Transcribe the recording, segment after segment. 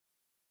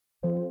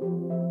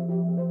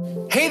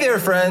Hey there,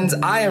 friends.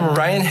 I am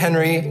Ryan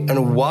Henry,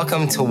 and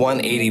welcome to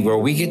 180, where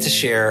we get to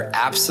share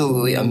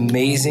absolutely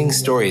amazing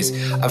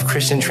stories of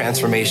Christian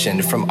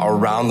transformation from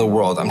around the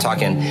world. I'm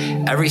talking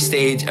every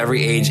stage,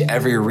 every age,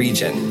 every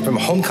region. From a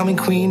homecoming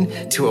queen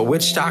to a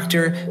witch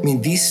doctor. I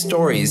mean, these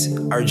stories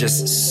are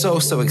just so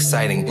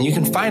exciting. And you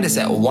can find us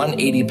at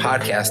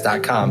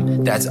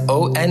 180podcast.com. That's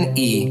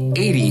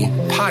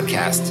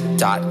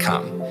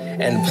ONE80podcast.com.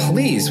 And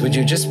please, would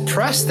you just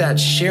press that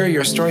share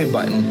your story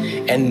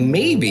button, and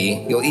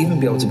maybe you'll even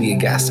be able to be a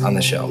guest on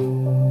the show.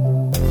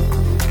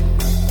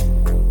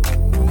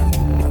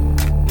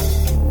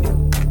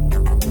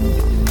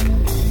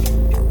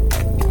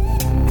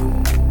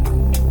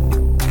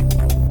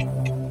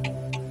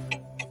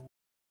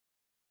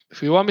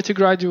 If you want me to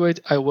graduate,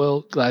 I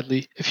will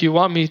gladly. If you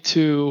want me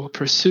to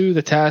pursue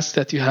the task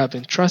that you have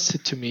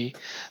entrusted to me,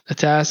 the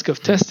task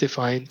of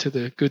testifying to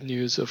the good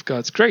news of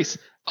God's grace,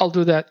 I'll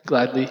do that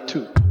gladly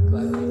too.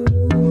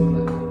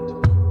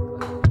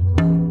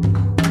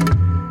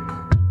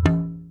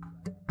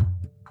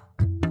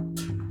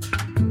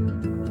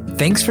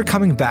 Thanks for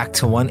coming back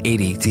to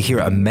 180 to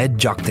hear Ahmed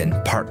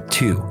Joktan Part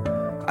 2.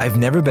 I've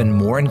never been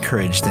more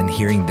encouraged than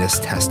hearing this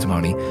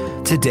testimony.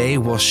 Today,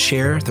 we'll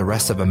share the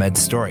rest of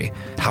Ahmed's story,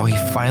 how he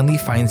finally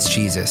finds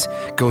Jesus,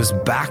 goes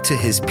back to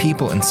his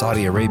people in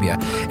Saudi Arabia,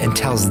 and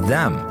tells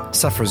them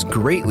suffers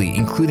greatly,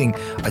 including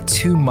a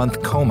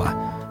 2-month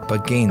coma,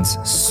 but gains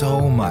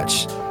so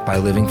much by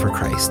living for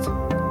Christ.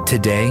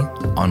 Today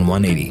on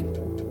 180.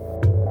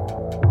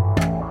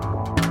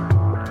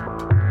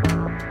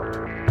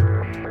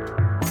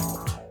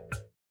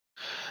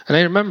 And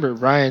I remember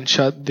Ryan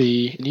shut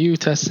the New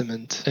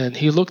Testament and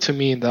he looked to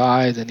me in the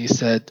eyes and he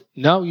said,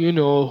 "Now you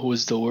know who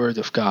is the Word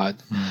of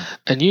God.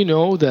 And you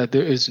know that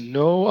there is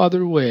no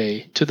other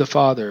way to the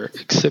Father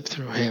except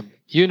through Him.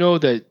 You know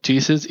that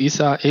Jesus,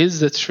 Isa, is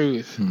the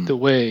truth, the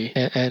way,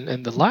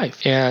 and the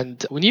life.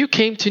 And when you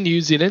came to New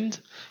Zealand,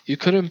 you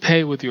couldn't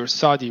pay with your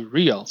Saudi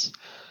riyals.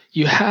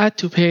 You had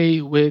to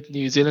pay with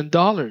New Zealand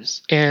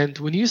dollars. And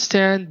when you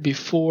stand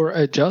before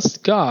a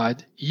just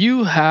God,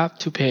 you have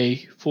to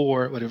pay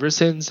for whatever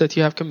sins that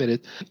you have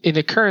committed in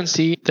a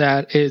currency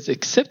that is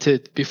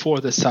accepted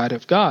before the sight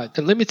of God.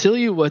 And let me tell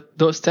you what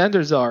those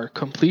standards are: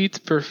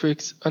 complete,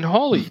 perfect, and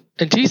holy.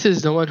 And Jesus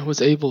is the one who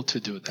is able to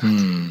do that.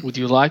 Would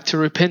you like to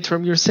repent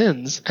from your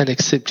sins and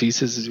accept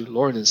Jesus as your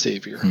Lord and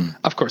Savior?"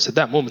 Of course, at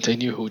that moment, I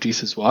knew who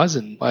Jesus was,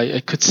 and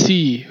I could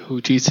see who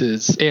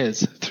Jesus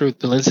is through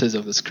the lenses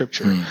of the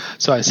Scripture.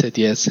 So I said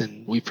yes,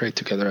 and we prayed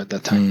together at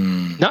that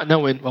time, not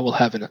knowing what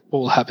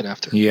will happen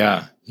after.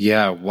 Yeah.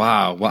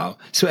 Wow.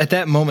 So at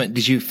that moment,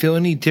 did you feel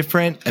any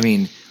different? I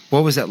mean,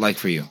 what was that like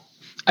for you?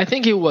 I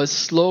think it was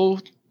slow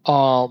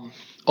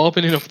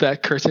opening of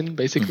that curtain,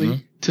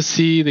 basically, to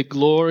see the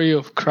glory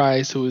of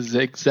Christ, who is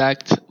the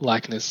exact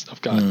likeness of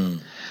God.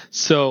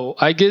 So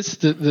I guess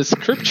the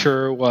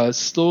Scripture was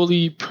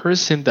slowly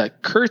piercing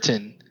that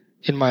curtain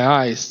in my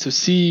eyes to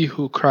see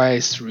who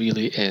Christ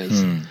really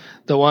is,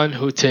 the one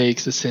who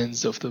takes the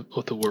sins of the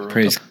world.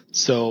 Praise.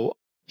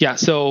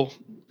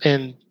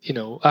 And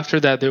after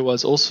that, there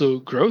was also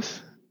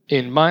growth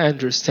in my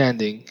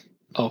understanding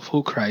of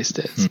who Christ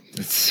is.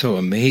 It's so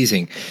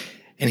amazing.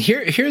 And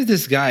here's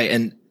this guy,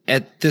 and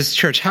at this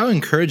church, how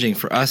encouraging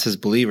for us as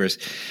believers.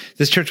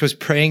 This church was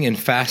praying and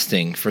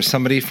fasting for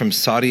somebody from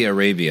Saudi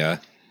Arabia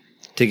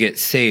to get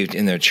saved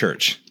in their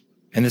church.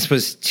 And this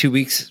was 2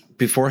 weeks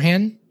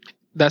beforehand?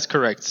 That's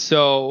correct.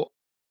 So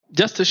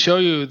just to show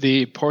you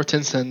the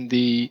importance and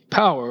the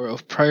power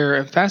of prayer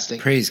and fasting.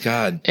 Praise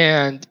God.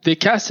 And they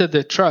casted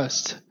their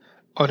trust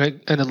on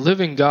a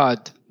living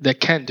God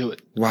that can do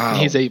it. Wow. And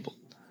He's able.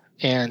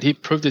 And He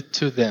proved it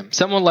to them.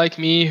 Someone like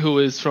me who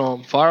is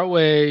from far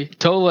away,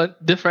 total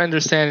different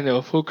understanding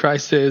of who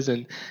Christ is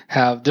and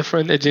have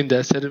different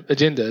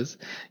agendas,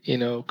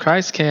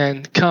 Christ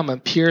can come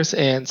and pierce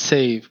and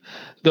save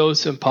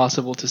those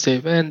impossible to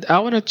save. And I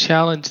want to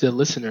challenge the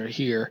listener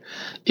here.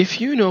 If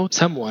you know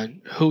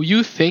someone who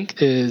you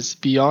think is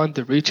beyond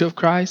the reach of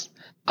Christ,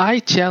 I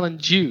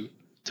challenge you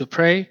to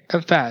pray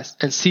and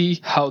fast and see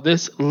how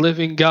this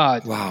living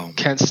God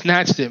can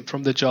snatch them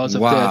from the jaws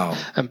of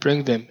death and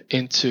bring them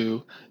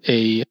to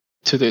the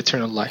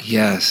eternal life.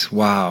 Yes.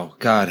 Wow.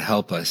 God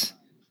help us.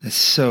 That's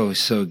so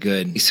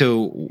good.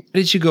 So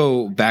did you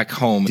go back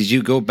home? Did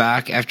you go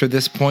back after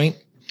this point?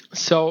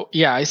 So,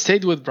 I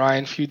stayed with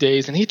Brian a few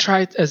days, and he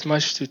tried as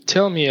much to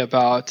tell me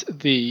about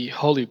the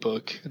Holy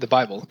Book, the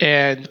Bible,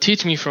 and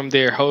teach me from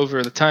there.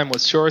 However, the time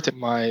was short, and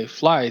my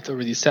flight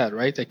already set,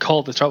 right? I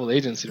called the travel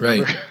agency,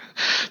 remember? Right.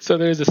 So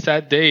there's a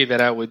sad day that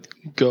I would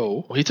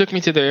go. He took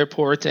me to the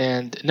airport,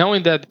 and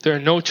knowing that there are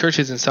no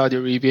churches in Saudi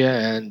Arabia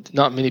and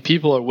not many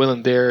people are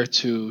willing there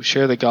to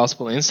share the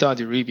gospel in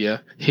Saudi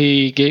Arabia,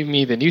 he gave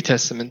me the New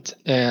Testament,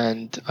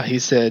 and he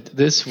said,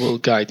 "This will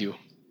guide you."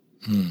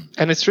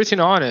 And it's written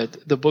on it,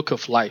 the book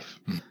of life.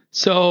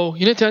 So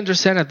you need to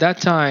understand at that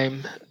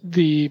time,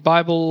 the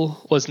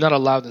Bible was not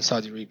allowed in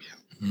Saudi Arabia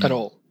at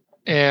all.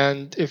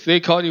 And if they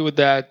caught you with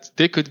that,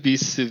 there could be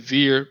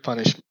severe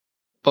punishment.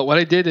 But what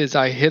I did is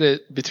I hid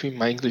it between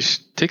my English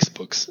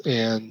textbooks.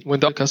 And when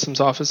the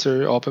customs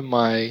officer opened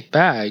my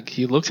bag,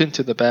 he looked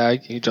into the bag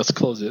and he just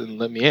closed it and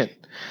let me in.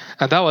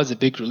 And that was a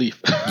big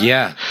relief.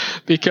 Yeah.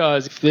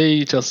 Because if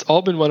they just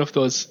opened one of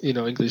those,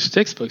 English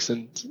textbooks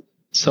and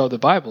saw the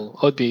Bible,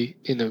 I would be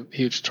in a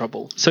huge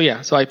trouble. So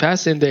I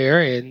passed in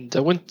there and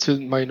I went to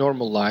my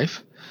normal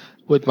life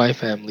with my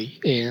family.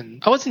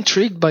 And I was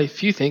intrigued by a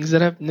few things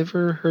that I've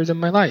never heard in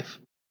my life.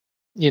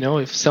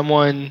 If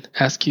someone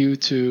asks you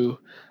to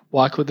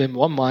walk with them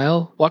 1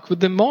 mile, walk with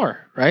them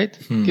more, right?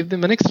 Give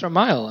them an extra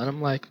mile. And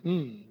I'm like,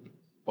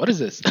 what is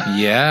this?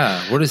 Yeah.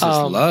 What is this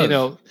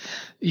love?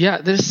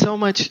 There's so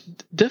much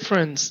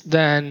difference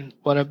than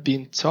what I've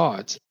been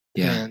taught.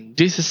 Yeah. And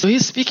Jesus, so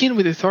he's speaking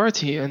with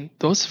authority in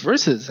those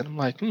verses. And I'm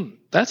like,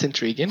 that's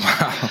intriguing.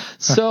 Wow.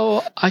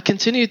 So I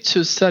continued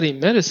to study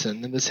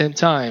medicine at the same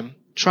time,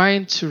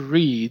 trying to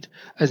read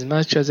as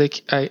much as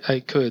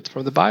I could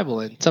from the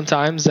Bible. And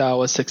sometimes I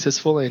was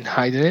successful in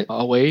hiding it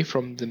away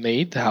from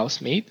the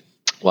housemaid,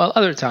 while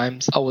other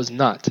times I was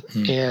not.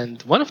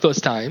 And one of those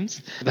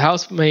times, the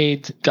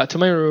housemaid got to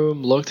my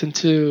room, looked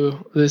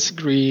into this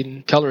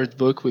green colored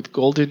book with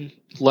golden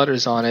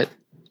letters on it.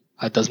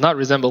 It does not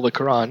resemble the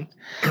Quran.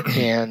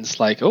 And it's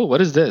like, oh,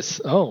 what is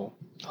this? Oh,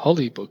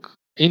 holy book.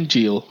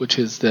 Injil, which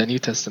is the New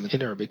Testament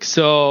in Arabic.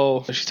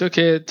 So she took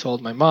it,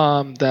 told my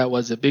mom. That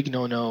was a big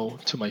no-no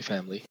to my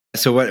family.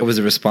 So what was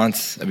the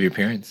response of your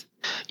parents?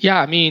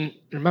 Yeah,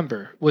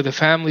 remember, with a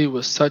family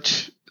with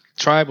such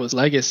tribal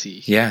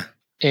legacy,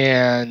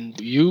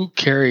 and you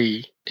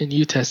carry a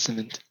New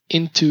Testament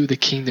into the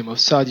kingdom of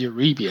Saudi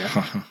Arabia,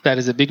 that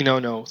is a big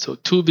no-no. So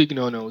 2 big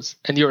no-nos.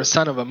 And you're a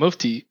son of a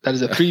mufti, that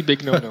is a 3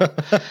 big no-no.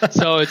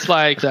 So it's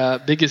like the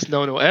biggest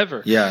no-no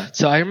ever. Yeah.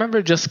 So I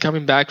remember just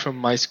coming back from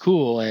my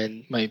school,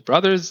 and my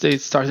brothers, they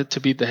started to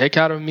beat the heck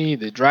out of me.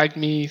 They dragged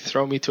me,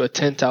 throw me to a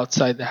tent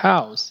outside the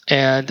house.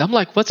 And I'm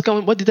like,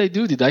 what did I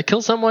do? Did I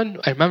kill someone?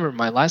 I remember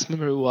my last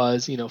memory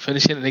was,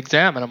 finishing an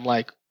exam. And I'm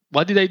like,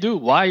 what did I do?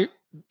 Why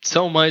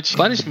so much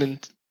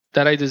punishment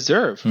that I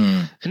deserve?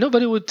 And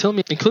nobody would tell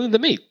me, including the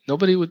maid.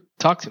 Nobody would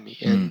talk to me.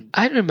 And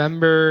I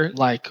remember,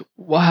 like,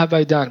 what have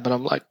I done? But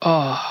I'm like,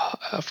 oh,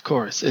 of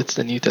course, it's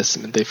the New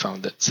Testament. They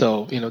found it.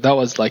 So, that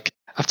was like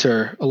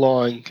after a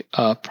long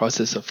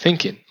process of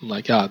thinking. I'm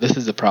like, this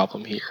is the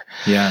problem here.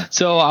 Yeah.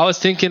 So I was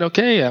thinking,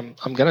 okay,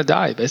 I'm going to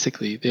die,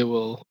 basically. They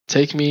will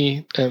take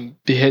me and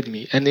behead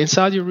me. And in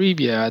Saudi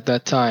Arabia at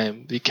that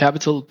time, the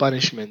capital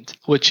punishment,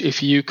 which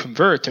if you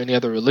convert to any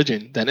other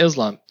religion than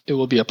Islam, it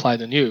will be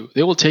applied on you.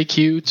 They will take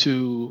you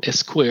to a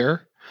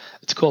square.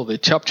 It's called the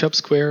Chop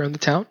Square in the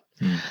town.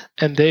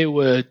 And they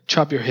would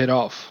chop your head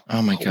off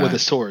with a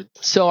sword.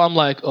 So I'm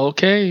like,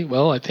 okay,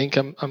 well, I think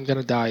I'm going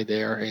to die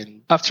there.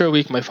 And after a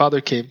week, my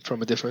father came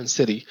from a different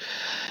city.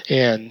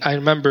 And I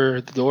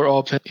remember the door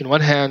open. In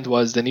one hand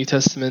was the New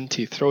Testament.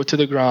 He threw it to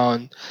the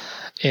ground.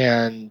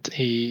 And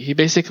he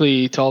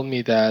basically told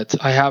me that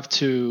I have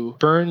to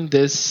burn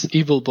this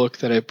evil book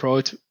that I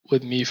brought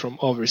with me from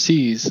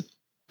overseas.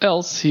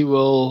 Else he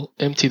will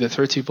empty the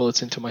 30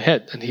 bullets into my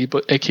head. And he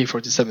put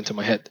AK-47 to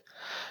my head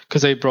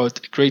because I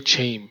brought great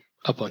shame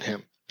upon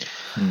him.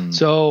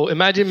 So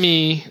imagine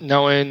me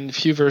knowing a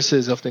few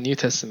verses of the New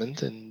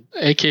Testament and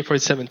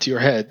AK-47 to your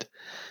head.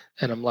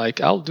 And I'm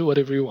like, I'll do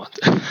whatever you want.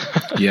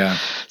 Yeah.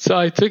 So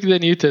I took the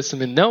New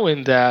Testament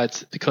knowing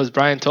that, because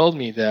Brian told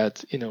me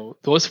that,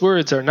 those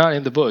words are not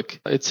in the book.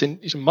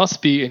 It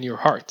must be in your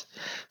heart.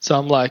 So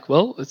I'm like,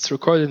 well, it's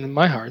recorded in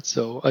my heart.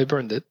 So I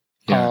burned it.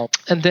 Yeah.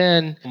 And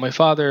then my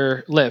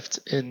father left,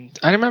 and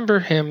I remember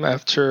him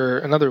after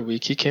another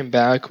week. He came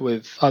back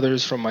with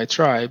others from my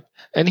tribe,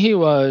 and he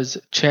was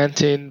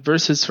chanting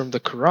verses from the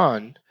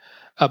Quran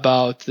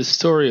about the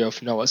story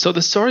of Noah. So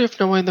the story of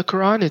Noah in the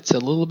Quran, it's a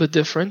little bit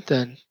different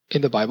than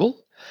in the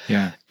Bible.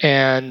 Yeah.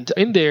 And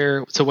in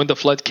there, so when the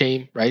flood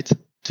came, right,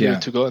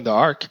 to go in the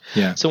ark.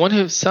 Yeah. So one of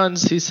his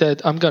sons, he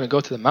said, I'm going to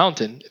go to the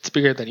mountain. It's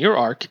bigger than your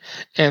ark,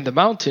 and the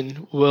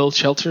mountain will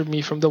shelter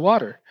me from the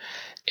water.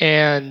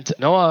 And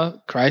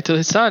Noah cried to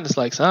his son, it's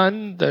like,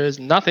 son, there's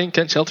nothing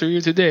can shelter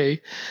you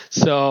today.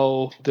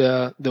 So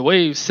the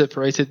waves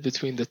separated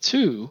between the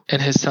two,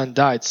 and his son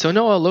died. So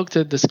Noah looked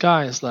at the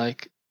sky and was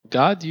like,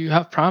 God, you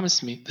have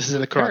promised me. This is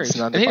in the Quran.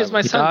 And here's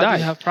my son died.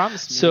 You have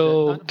promised me.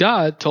 So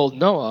God told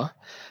Noah,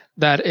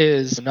 that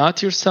is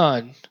not your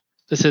son.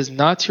 This is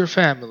not your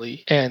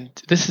family. And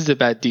this is a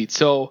bad deed.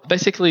 So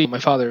basically, my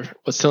father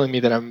was telling me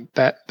that I'm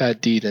bad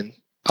deed, and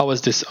I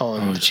was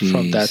disowned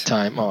from that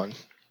time on.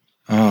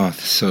 Oh,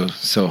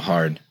 so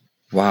hard.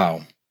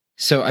 Wow.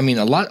 So,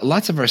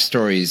 lots of our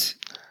stories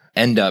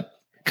end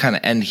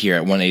here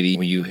at 180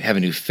 when you have a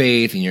new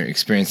faith and you're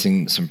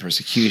experiencing some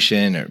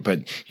persecution,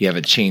 but you have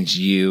it changed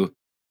you.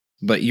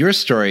 But your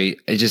story,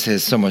 it just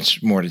has so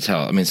much more to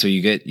tell. So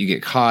you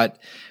get caught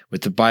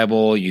with the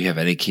Bible, you have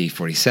an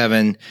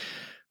AK-47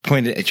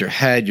 pointed at your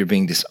head, you're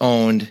being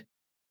disowned.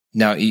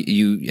 Now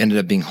you ended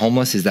up being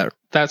homeless. Is that?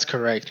 That's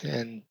correct.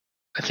 And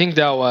I think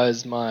that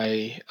was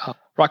my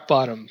rock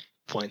bottom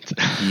point.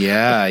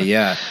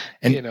 Yeah.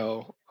 And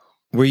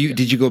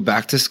did you go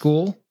back to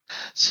school?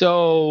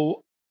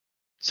 So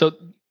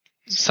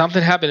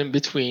something happened in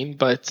between,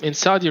 but in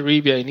Saudi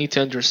Arabia, you need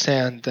to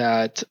understand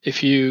that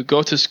if you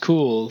go to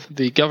school,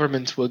 the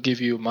government will give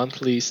you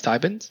monthly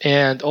stipends,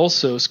 and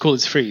also school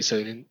is free, so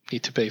you don't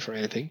need to pay for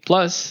anything.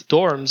 Plus,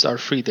 dorms are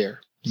free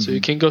there. So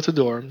you can go to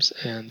dorms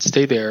and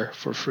stay there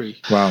for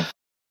free. Wow.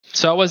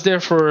 So I was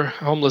there for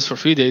homeless for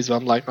 3 days, but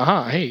I'm like,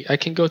 hey, I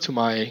can go to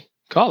my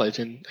college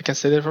and I can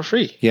stay there for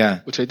free.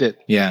 Yeah. Which I did.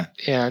 Yeah.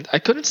 And I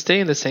couldn't stay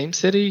in the same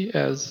city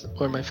as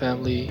where my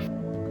family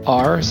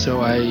are,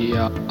 so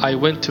I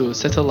went to a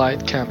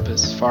satellite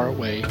campus far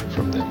away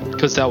from them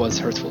because that was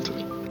hurtful to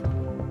me.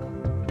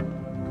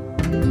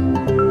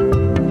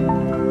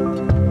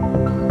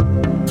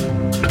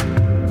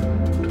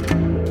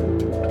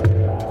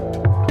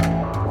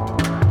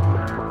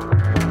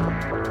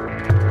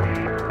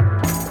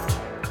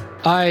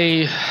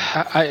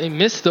 I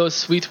miss those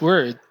sweet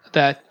words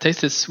that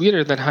tasted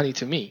sweeter than honey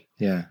to me.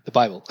 Yeah. The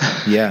Bible.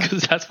 Yeah.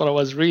 Because that's what I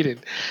was reading.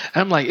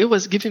 And I'm like, it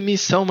was giving me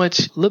so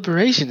much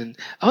liberation. And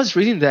I was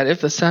reading that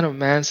if the Son of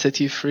Man set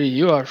you free,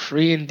 you are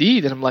free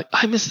indeed. And I'm like,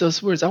 I miss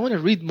those words. I want to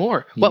read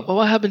more. Yeah.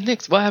 What happened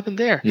next? What happened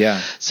there?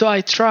 Yeah. So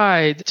I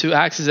tried to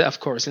access it, of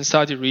course. In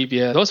Saudi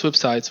Arabia, those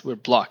websites were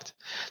blocked.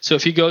 So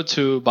if you go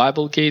to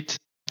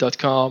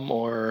BibleGate.com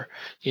or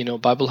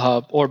Bible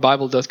Hub or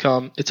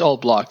Bible.com, it's all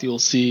blocked. You'll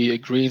see a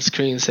green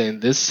screen saying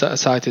this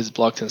site is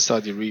blocked in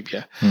Saudi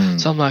Arabia.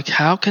 So I'm like,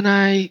 how can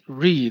I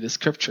read the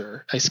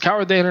scripture? I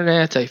scoured the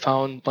internet. I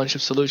found a bunch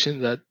of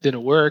solutions that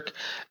didn't work,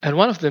 and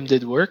one of them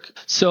did work.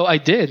 So I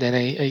did, and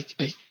I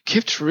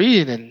kept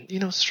reading,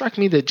 and struck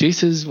me that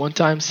Jesus one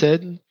time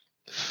said,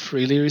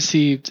 freely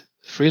received,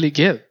 freely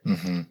give.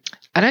 And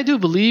I do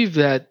believe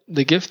that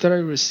the gift that I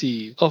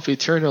received of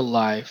eternal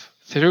life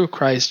through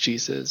Christ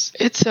Jesus,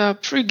 it's a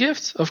free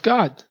gift of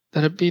God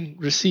that have been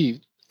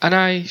received, and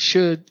I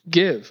should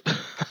give.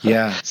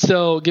 Yeah.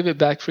 So give it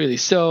back freely.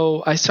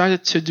 So I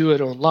started to do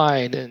it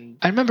online, and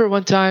I remember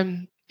one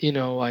time,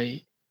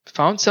 I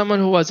found someone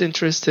who was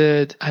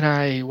interested, and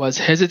I was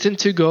hesitant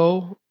to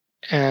go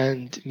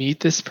and meet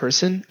this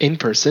person in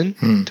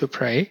person to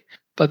pray.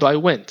 But I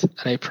went and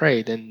I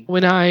prayed. And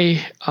when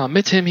I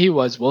met him, he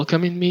was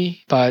welcoming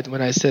me. But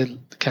when I said,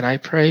 can I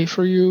pray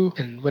for you?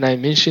 And when I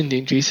mentioned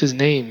in Jesus'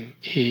 name,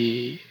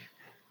 he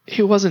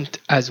wasn't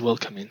as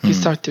welcoming. He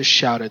started to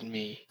shout at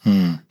me.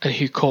 And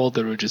he called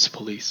the religious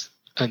police.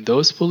 And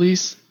those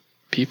police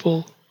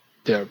people,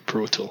 they're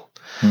brutal.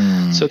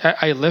 So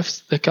I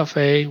left the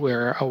cafe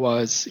where I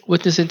was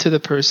witnessing to the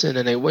person,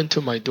 and I went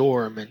to my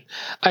dorm, and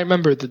I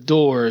remember the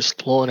doors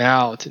blown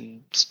out,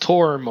 and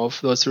storm of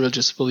those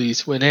religious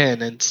police went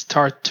in and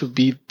start to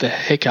beat the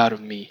heck out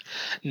of me.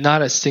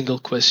 Not a single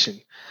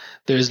question.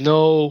 There's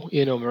no,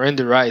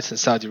 Miranda rights in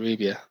Saudi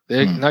Arabia.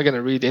 They're not going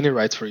to read any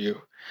rights for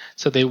you.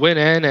 So they went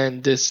in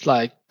and just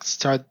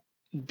start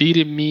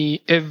beating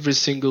me every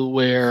single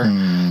where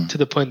to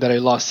the point that I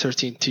lost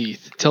 13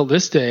 teeth. Till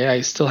this day,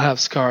 I still have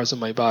scars on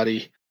my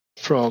body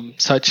from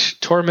such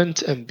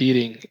torment and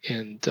beating,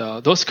 and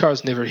those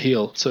scars never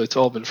heal. So it's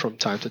all been from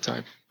time to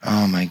time.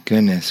 Oh my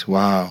goodness.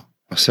 Wow.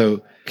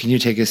 So can you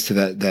take us to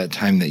that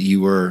time that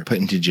you were put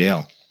into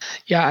jail?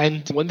 Yeah,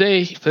 and when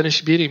they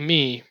finished beating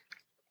me,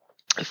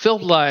 it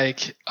felt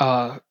like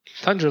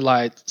thunder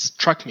light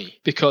struck me,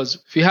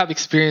 because if you have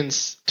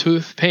experienced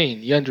tooth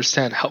pain, you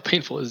understand how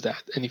painful is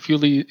that. And if you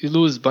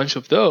lose a bunch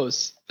of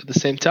those at the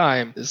same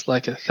time, it's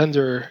like a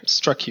thunder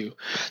struck you.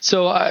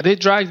 So they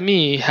dragged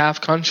me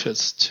half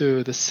conscious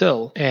to the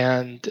cell,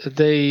 and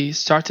they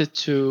started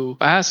to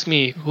ask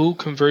me who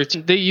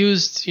converted. They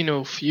used,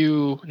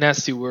 few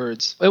nasty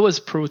words. It was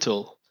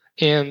brutal.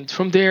 And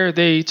from there,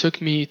 they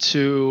took me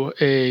to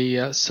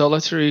a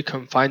solitary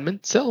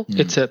confinement cell.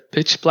 It's a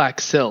pitch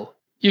black cell.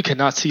 You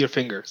cannot see your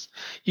fingers.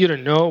 You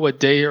don't know what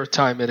day or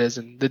time it is.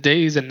 And the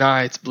days and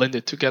nights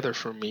blended together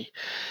for me.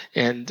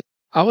 And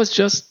I was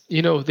just,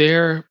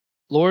 there.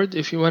 Lord,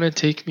 if you want to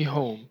take me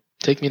home,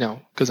 take me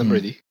now, because I'm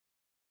ready.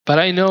 But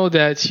I know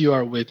that you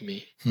are with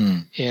me.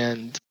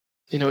 And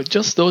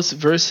just those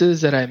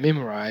verses that I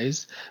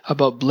memorized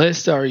about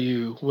blessed are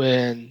you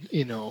when,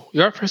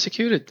 you are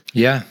persecuted.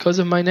 Yeah. Because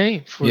of my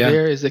name, for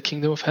there is the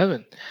kingdom of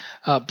heaven.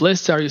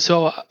 Blessed are you.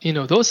 So,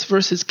 those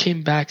verses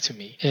came back to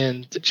me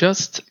and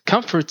just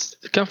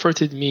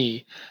comforted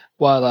me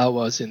while I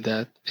was in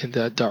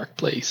that dark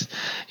place.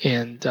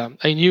 And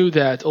I knew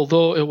that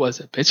although it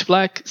was a pitch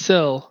black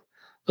cell,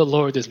 the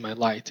Lord is my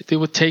light. They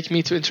would take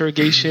me to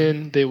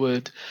interrogation. They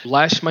would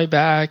lash my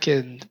back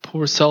and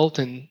pour salt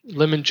and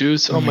lemon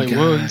juice on my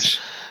wounds,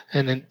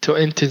 and then to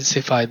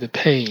intensify the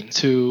pain,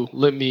 to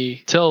let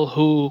me tell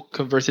who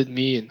converted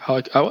me and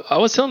how I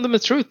was telling them the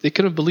truth. They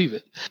couldn't believe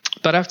it.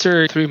 But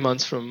after 3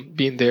 months from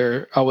being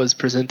there, I was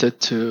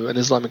presented to an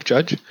Islamic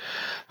judge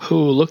who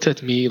looked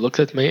at me, looked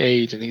at my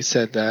age, and he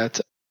said that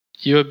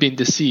you have been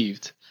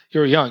deceived.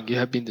 You're young, you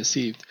have been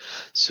deceived.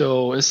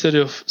 So instead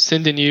of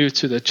sending you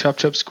to the Chop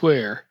Chop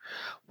Square,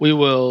 we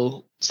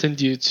will send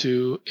you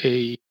to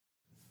a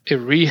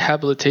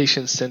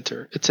rehabilitation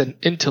center. It's an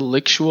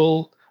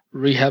intellectual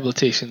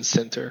rehabilitation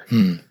center.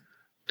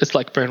 It's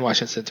like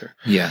brainwashing center.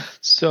 Yeah.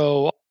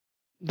 So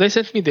they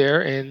sent me there,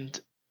 and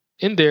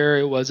in there,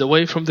 it was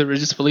away from the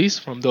religious police,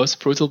 from those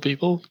brutal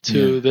people,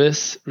 to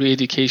this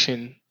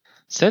re-education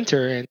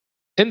center. And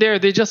in there,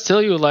 they just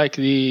tell you like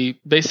the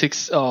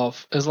basics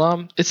of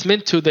Islam. It's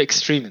meant to the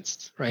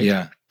extremists, right?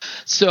 Yeah.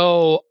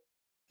 So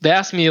they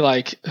asked me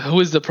like, who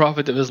is the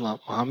prophet of Islam?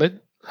 Muhammad?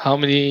 How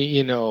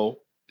many,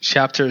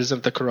 chapters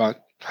of the Quran?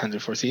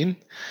 114.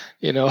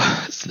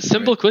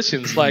 Simple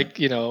questions like,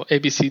 A,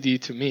 B, C, D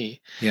to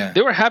me. Yeah.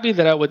 They were happy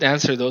that I would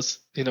answer those,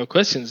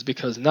 questions,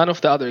 because none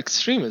of the other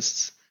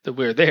extremists that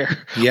were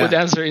there would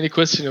answer any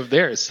question of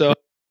theirs. So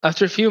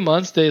after a few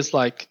months, they's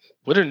like,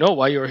 we don't know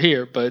why you're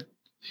here, but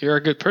you're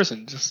a good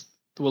person. Just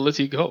we'll let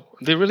you go.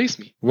 They released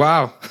me.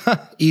 Wow.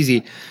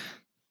 Easy.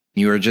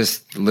 You were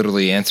just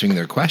literally answering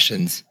their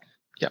questions.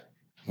 Yeah.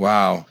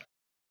 Wow.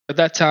 At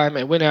that time,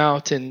 I went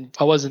out and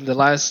I was in the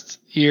last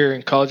year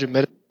in College of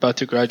Medicine, about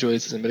to graduate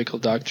as a medical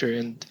doctor.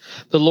 And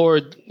the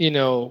Lord,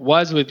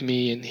 was with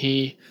me, and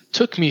He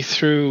took me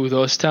through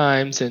those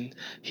times, and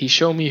He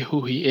showed me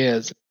who He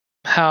is.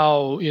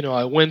 How,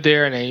 I went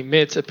there and I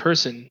met a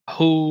person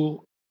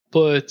who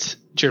put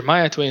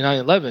Jeremiah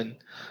 29:11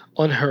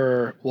 on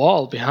her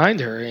wall behind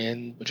her.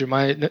 And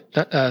Jeremiah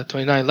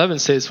 29:11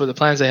 says, for the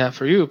plans I have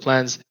for you,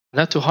 plans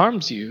not to harm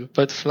you,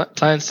 but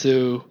plans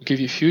to give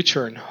you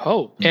future and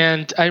hope. Mm-hmm.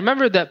 And I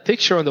remember that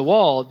picture on the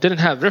wall didn't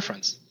have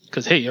reference,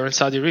 because, hey, you're in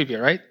Saudi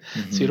Arabia, right?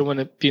 Mm-hmm. So you don't want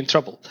to be in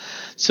trouble.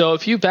 So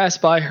if you pass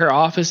by her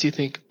office, you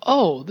think,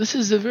 oh, this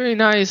is a very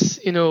nice,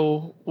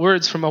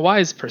 words from a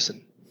wise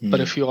person. Mm-hmm.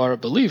 But if you are a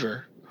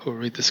believer who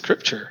read the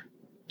scripture,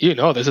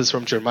 this is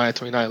from Jeremiah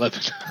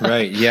 29:11.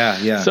 Right,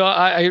 yeah. So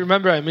I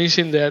remember I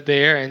mentioned that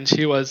there, and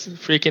she was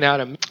freaking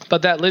out.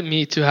 But that led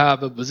me to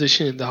have a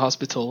position in the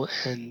hospital,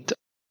 and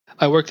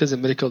I worked as a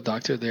medical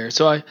doctor there.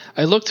 So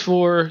I looked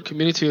for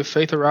community of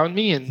faith around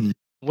me, and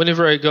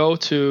whenever I go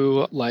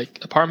to like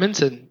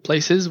apartments and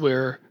places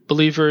where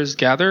believers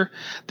gather,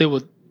 they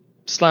would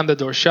slam the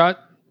door shut.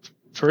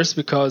 First,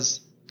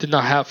 because did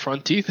not have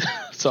front teeth,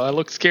 so I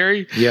looked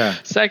scary. Yeah.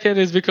 Second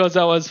is because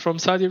I was from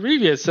Saudi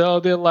Arabia, so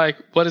they're like,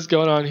 what is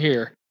going on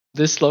here?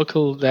 This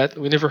local, that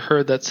we never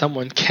heard that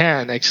someone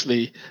can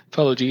actually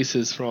follow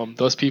Jesus from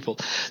those people.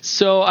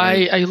 So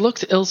right. I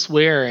looked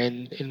elsewhere,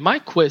 and in my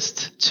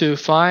quest to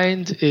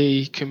find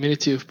a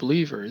community of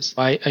believers,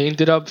 I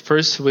ended up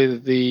first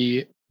with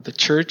the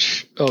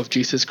Church of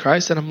Jesus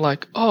Christ. And I'm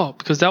like,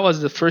 because that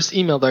was the first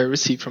email that I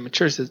received from a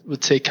church that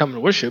would say, come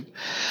and worship.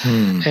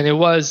 And it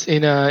was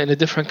in a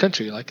different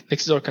country, like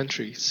next door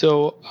country.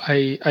 So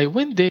I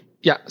went there.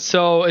 Yeah.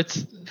 So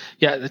it's,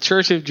 the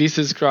Church of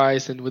Jesus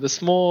Christ, and with a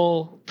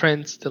small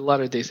print, the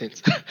Latter-day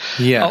Saints.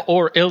 Yeah.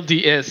 Or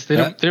LDS. They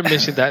don't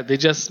mention that. They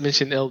just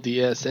mention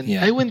LDS. And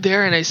I went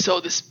there and I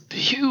saw this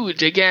huge,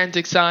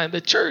 gigantic sign,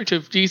 the Church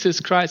of Jesus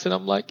Christ. And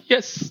I'm like,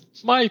 yes,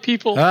 my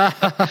people.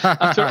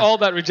 After all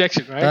that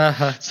rejection,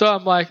 right? So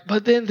I'm like,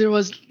 but then there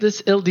was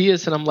this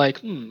LDS, and I'm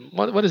like,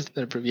 what is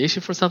the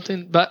abbreviation for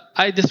something? But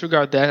I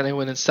disregard that, and I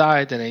went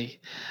inside, and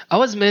I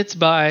was met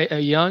by a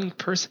young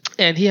person,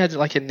 and he had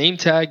like a name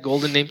tag,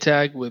 golden name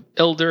tag with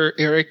Elder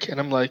Eric, and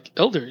I'm like,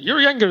 Elder,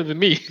 you're younger than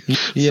me.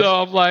 Yeah.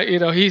 So I'm like,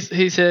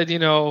 he said,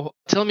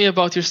 tell me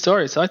about your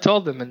story. So I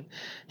told him, and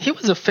he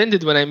was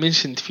offended when I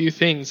mentioned a few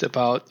things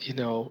about,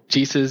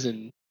 Jesus.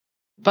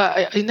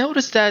 But I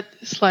noticed that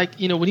it's like,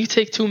 when you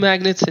take two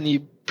magnets and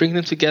you bring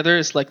them together,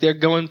 it's like they're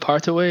going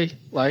part away,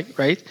 like,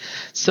 right?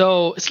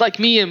 So it's like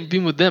me and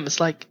being with them. It's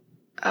like,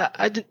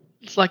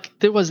 it's like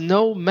there was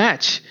no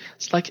match.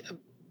 It's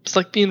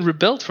like being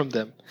rebelled from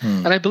them.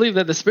 And I believe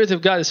that the Spirit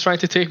of God is trying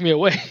to take me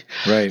away.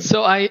 Right.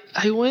 So I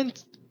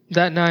went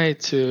that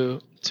night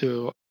to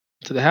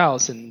the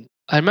house, and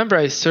I remember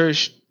I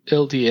searched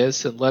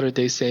LDS and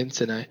Latter-day Saints,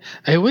 and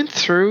I went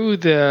through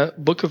the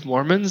Book of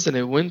Mormons, and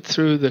I went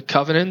through the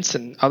covenants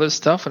and other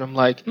stuff, and I'm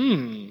like,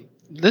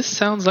 this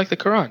sounds like the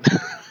Quran.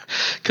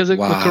 Because the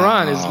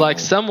Quran is like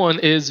someone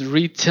is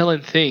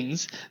retelling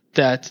things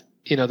that,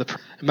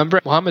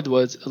 remember Muhammad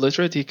was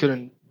illiterate, he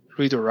couldn't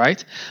read or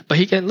write, but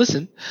he can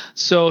listen.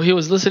 So he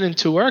was listening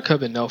to Warqa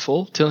bin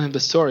Nawfal tell him the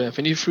story.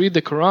 And if you read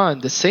the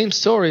Quran, the same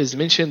story is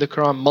mentioned in the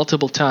Quran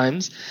multiple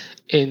times,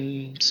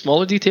 in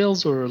smaller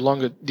details or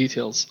longer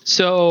details.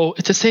 So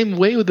it's the same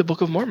way with the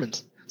Book of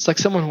Mormons. It's like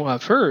someone who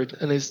I've heard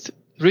and is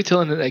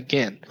retelling it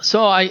again.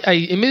 So I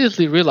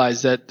immediately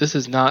realized that this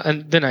is not,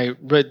 and then I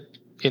read,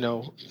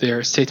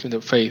 their statement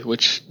of faith,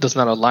 which does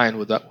not align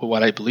with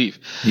what I believe.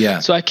 Yeah.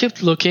 So I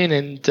kept looking,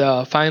 and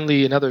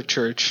finally another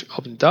church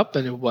opened up,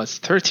 and it was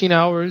 13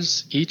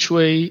 hours each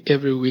way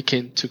every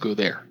weekend to go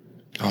there.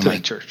 To my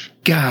church.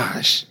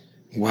 Gosh.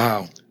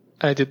 Wow.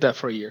 I did that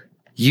for a year.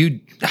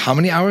 How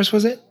many hours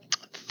was it?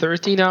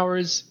 13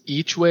 hours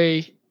each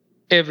way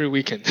every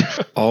weekend.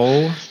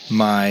 Oh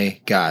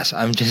my gosh.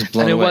 I'm just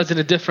blown away. And it was in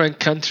a different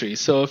country.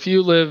 So if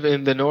you live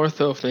in the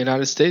north of the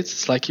United States,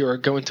 it's like you are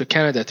going to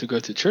Canada to go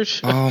to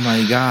church. Oh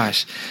my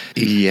gosh.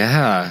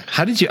 Yeah.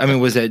 How did you,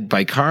 was it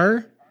by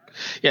car?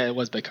 Yeah, it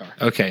was by car.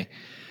 Okay.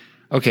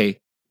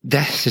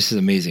 This is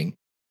amazing.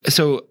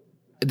 So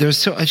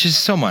there's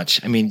just so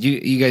much.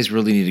 You guys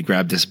really need to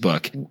grab this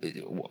book.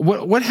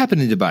 What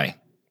happened in Dubai?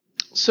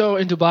 So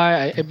in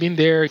Dubai, I've been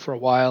there for a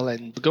while,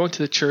 and going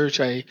to the church,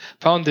 I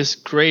found this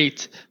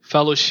great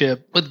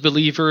fellowship with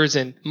believers,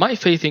 and my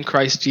faith in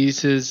Christ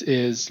Jesus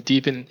is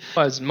deep. And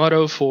as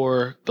motto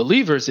for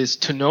believers is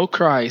to know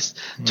Christ,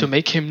 to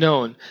make him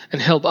known,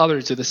 and help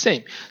others do the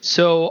same.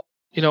 So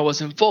I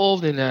was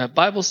involved in a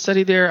Bible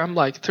study there. I'm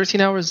like, 13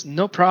 hours,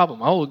 no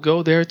problem. I will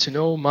go there to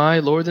know my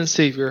Lord and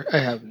Savior. I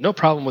have no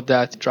problem with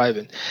that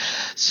driving.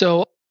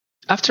 So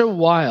after a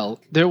while,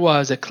 there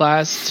was a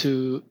class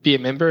to be a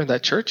member in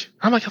that church.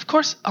 I'm like, of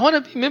course, I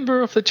want to be a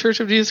member of the Church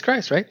of Jesus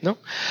Christ, right? No.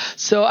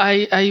 So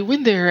I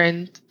went there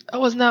and I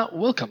was not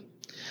welcome.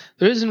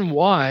 The reason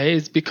why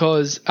is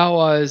because I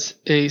was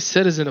a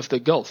citizen of the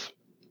Gulf.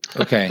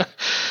 Okay.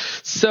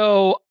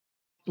 So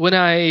when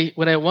I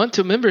went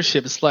to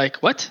membership, it's like,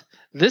 what?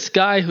 This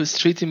guy who's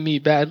treating me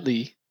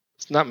badly,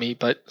 it's not me,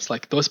 but it's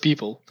like those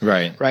people.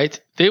 Right?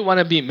 They want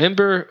to be a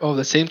member of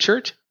the same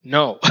church?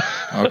 No.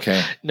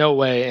 Okay. No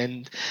way.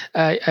 And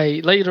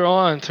I later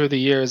on through the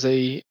years,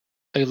 I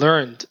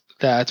learned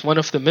that one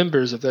of the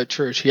members of that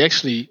church, he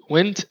actually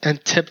went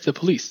and tipped the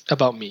police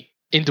about me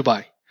in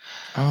Dubai.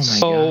 Oh my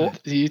so God.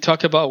 You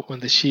talk about when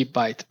the sheep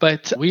bite,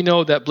 but we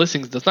know that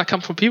blessings does not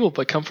come from people,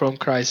 but come from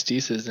Christ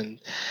Jesus. And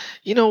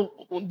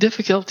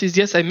difficulties.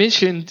 Yes, I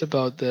mentioned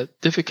about the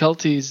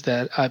difficulties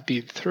that I've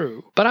been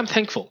through, but I'm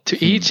thankful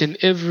to each and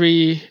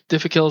every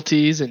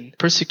difficulties and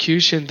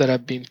persecution that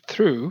I've been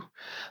through.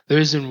 The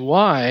reason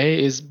why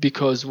is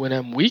because when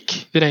I'm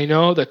weak, then I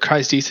know that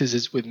Christ Jesus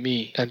is with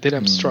me, and then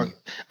I'm strong.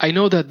 I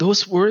know that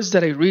those words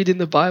that I read in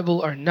the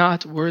Bible are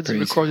not words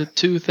recorded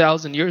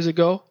 2,000 years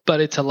ago,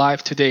 but it's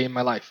alive today in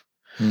my life.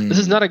 This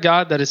is not a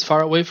God that is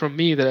far away from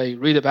me that I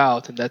read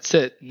about and that's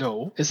it.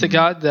 No, it's a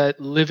God that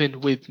living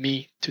with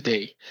me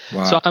today.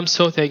 Wow. So I'm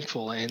so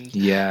thankful, and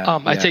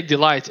I take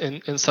delight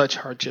in such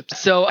hardships.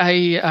 So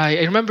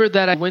I remember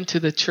that I went to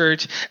the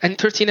church, and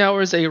 13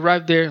 hours I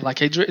arrived there.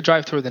 Like I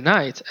drive through the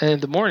night, and in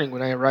the morning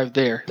when I arrived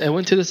there, I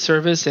went to the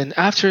service, and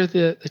after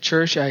the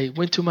church, I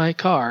went to my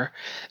car,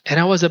 and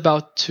I was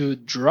about to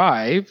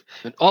drive,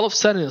 and all of a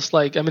sudden it's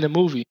like I'm in a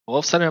movie. All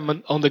of a sudden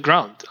I'm on the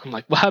ground. I'm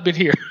like, what happened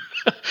here?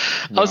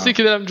 I was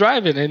thinking that I'm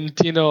driving,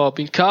 and I've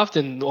been cuffed,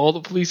 and all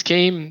the police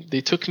came. They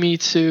took me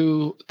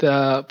to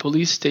the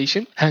police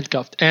station,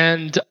 handcuffed.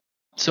 And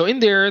so in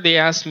there, they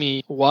asked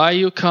me, why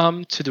you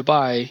come to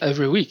Dubai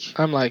every week?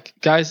 I'm like,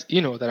 guys,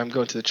 you know that I'm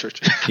going to the church.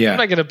 Yeah. I'm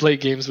not going to play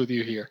games with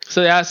you here.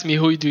 So they asked me,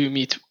 who do you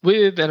meet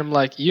with? And I'm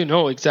like, you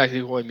know exactly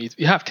who I meet.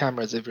 You have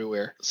cameras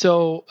everywhere.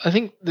 So I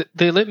think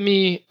they let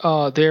me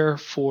there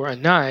for a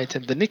night.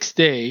 And the next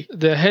day,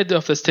 the head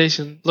of the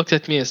station looked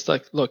at me and was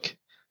like, look,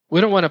 we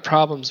don't want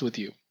problems with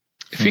you.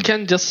 If you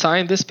can just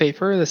sign this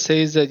paper that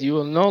says that you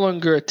will no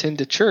longer attend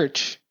the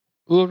church,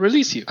 we will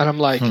release you. And I'm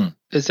like,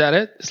 is that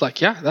it? It's like,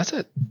 yeah, that's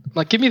it. I'm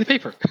like, give me the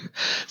paper.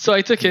 So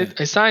I took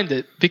it, I signed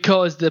it,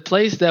 because the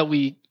place that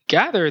we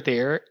gather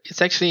there,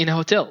 it's actually in a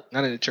hotel,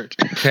 not in a church.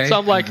 Okay. So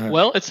I'm like,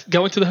 well, it's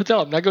going to the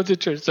hotel. I'm not going to the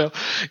church. So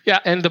yeah,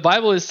 and the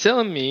Bible is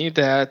telling me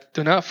that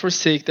do not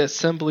forsake the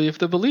assembly of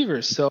the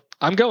believers. So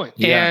I'm going.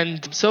 Yeah.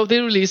 And so they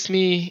released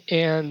me,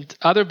 and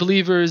other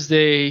believers,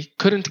 they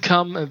couldn't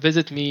come and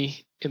visit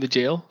me in the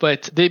jail,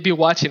 but they'd be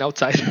watching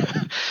outside.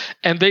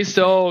 And they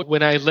saw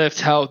when I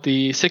left how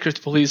the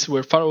secret police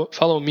were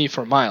following me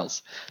for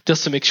miles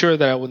just to make sure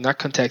that I would not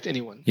contact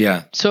anyone.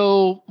 Yeah.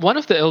 So one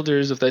of the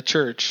elders of that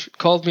church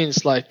called me and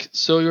it's like,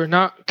 so you're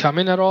not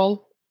coming at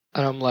all?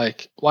 And I'm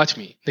like, watch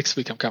me. Next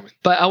week I'm coming.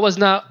 But I was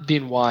not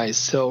being wise.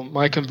 So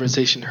my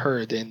conversation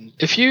heard. And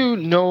if you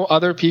know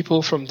other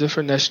people from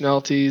different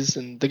nationalities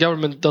and the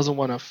government doesn't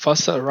want to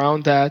fuss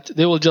around that,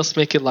 they will just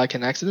make it like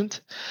an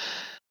accident.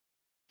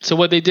 So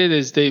what they did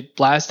is they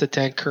blasted a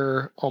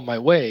tanker on my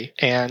way,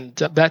 and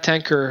that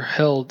tanker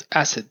held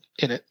acid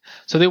in it.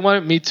 So they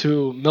wanted me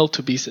to melt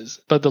to pieces,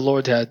 but the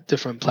Lord had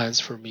different plans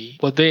for me.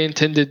 What they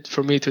intended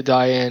for me to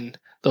die in,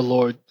 the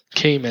Lord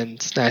came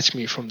and snatched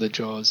me from the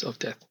jaws of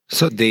death.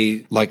 So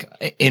they, like,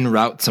 en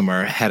route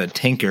somewhere, had a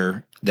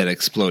tanker that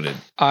exploded.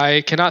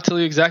 I cannot tell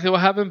you exactly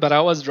what happened, but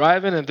I was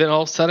driving, and then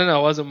all of a sudden I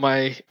was on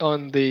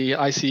the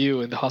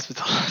ICU in the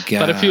hospital.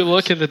 But if you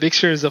look at the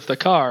pictures of the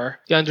car,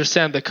 you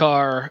understand the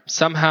car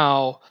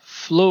somehow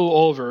flew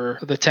over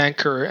the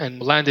tanker and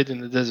landed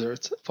in the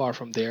desert far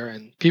from there.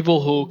 And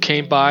people who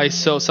came by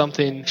saw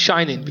something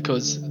shining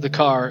because the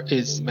car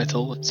is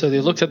metal. So they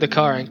looked at the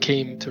car and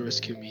came to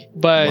rescue me.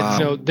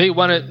 But they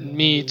wanted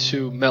me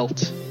to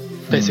melt,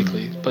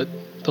 basically. But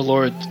the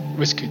Lord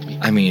rescued me.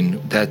 I mean,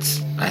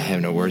 I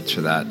have no words for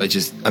that. It's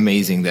just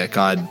amazing that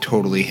God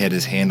totally had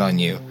his hand on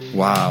you.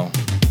 Wow.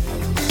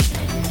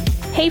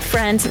 Hey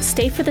friends,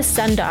 stay for the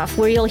send-off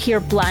where you'll hear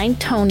Blind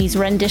Tony's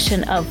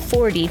rendition of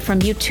 40 from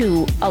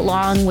U2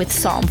 along with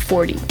Psalm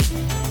 40.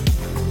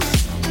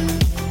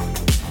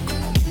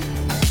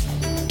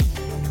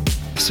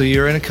 So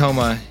you're in a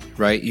coma,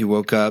 right? You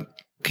woke up.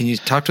 Can you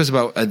talk to us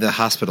about the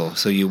hospital?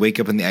 So you wake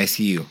up in the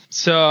ICU.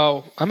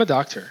 So I'm a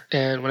doctor.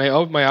 And when I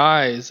opened my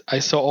eyes, I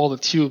saw all the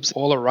tubes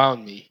all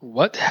around me.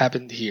 What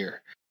happened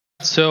here?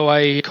 So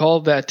I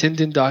called the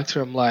attending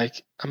doctor. I'm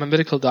like, I'm a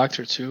medical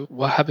doctor too.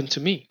 What happened to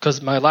me?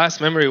 Because my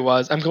last memory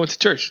was I'm going to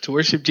church to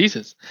worship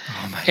Jesus.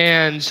 Oh my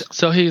And gosh.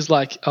 so he's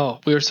like, oh,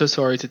 we're so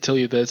sorry to tell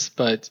you this,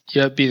 but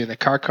you have been in a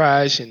car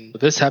crash and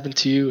this happened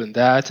to you and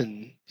that,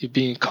 and you've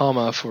been in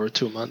coma for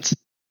 2 months.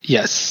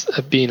 Yes,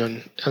 I've been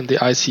on the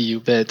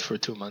ICU bed for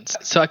 2 months.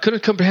 So I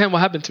couldn't comprehend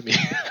what happened to me.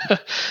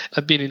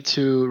 I've been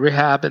into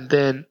rehab and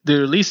then they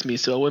released me.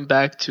 So I went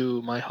back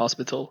to my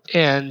hospital.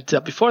 And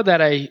before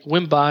that, I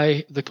went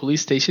by the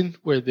police station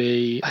where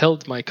they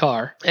held my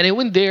car. And I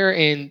went there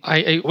and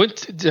I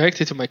went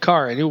directly to my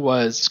car and it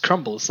was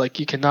crumbles. Like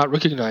you cannot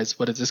recognize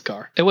what is this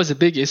car. It was a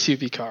big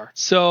SUV car.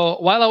 So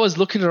while I was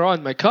looking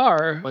around my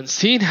car and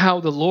seeing how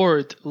the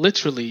Lord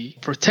literally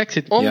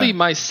protected, only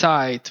my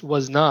side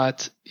was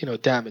not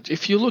damage.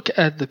 If you look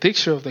at the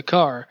picture of the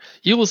car,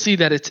 you will see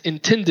that it's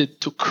intended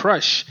to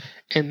crush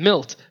and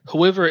melt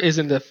whoever is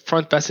in the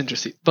front passenger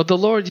seat. But the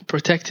Lord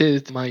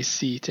protected my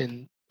seat,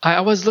 and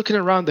I was looking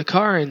around the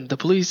car and the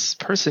police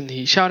person,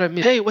 he shouted at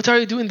me, hey, what are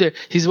you doing there?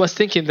 He was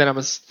thinking that I'm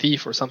a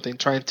thief or something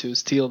trying to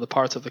steal the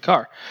parts of the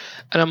car.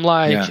 And I'm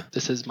like,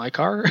 this is my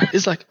car?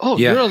 He's like, oh,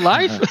 you're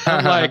alive?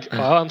 I'm like,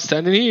 well, I'm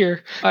standing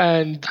here.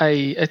 And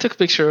I took a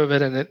picture of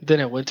it and then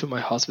I went to my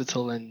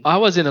hospital and I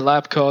was in a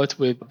lab coat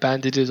with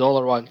bandages all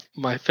around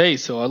my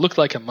face. So I looked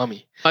like a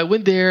mummy. I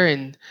went there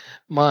and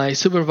my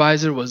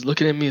supervisor was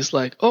looking at me. He's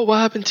like, oh, what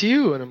happened to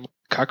you? And I'm like,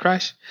 car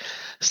crash?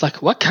 It's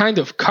like, what kind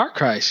of car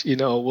crash,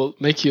 will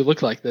make you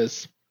look like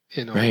this,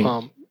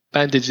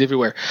 bandaged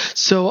everywhere.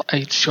 So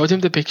I showed him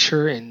the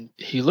picture and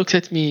he looked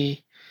at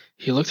me.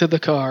 He looked at the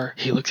car.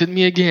 He looked at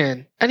me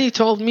again. And he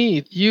told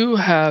me, you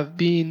have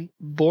been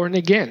born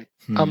again.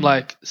 I'm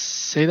like,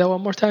 say that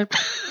one more time.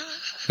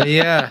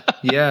 Yeah.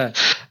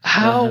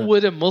 How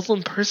would a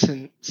Muslim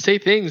person say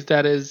things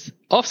that is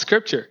off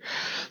scripture?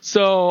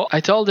 So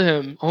I told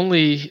him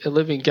only a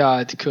living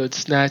God could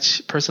snatch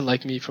a person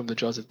like me from the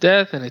jaws of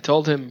death. And I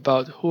told him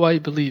about who I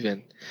believe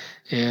in.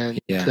 And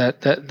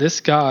that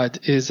this God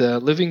is a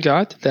living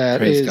God that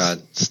Praise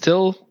God.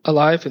 Still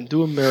alive and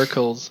doing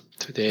miracles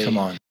today. Come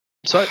on.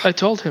 So I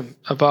told him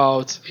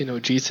about,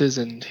 Jesus,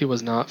 and he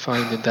was not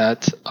finding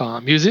that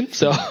amusing.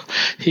 So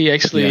he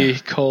actually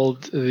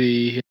called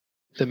the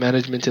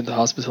management in the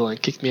hospital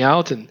and kicked me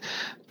out. And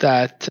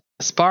that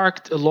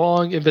sparked a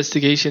long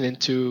investigation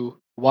into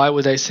why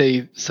would I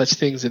say such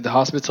things in the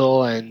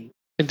hospital, and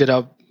ended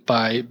up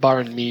by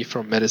barring me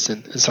from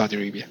medicine in Saudi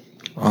Arabia.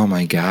 Oh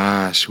my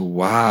gosh.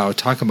 Wow.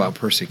 Talk about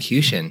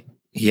persecution.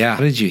 Yeah.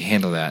 How did you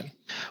handle that?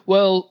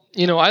 Well,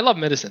 I love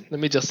medicine. Let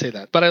me just say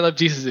that. But I love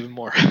Jesus even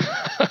more.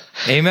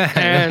 Amen.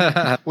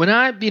 And when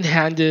I've been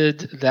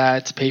handed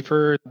that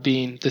paper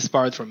being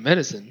disbarred from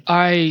medicine,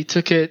 I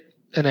took it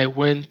and I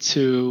went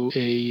to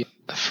a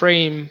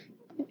frame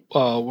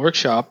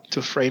workshop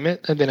to frame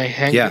it. And then I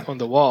hang it on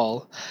the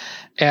wall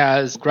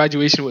as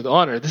graduation with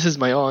honor. This is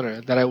my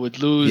honor, that I would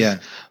lose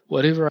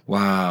whatever.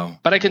 Wow.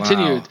 But I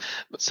continued.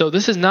 Wow. So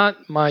this is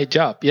not my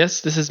job.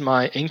 Yes, this is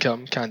my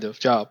income kind of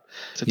job,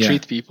 to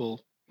treat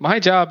people. My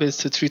job is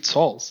to treat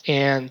souls.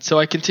 And so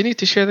I continue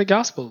to share the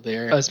gospel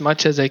there as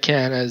much as I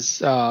can,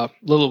 as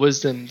little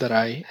wisdom that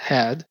I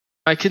had.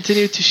 I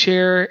continued to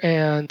share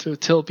and to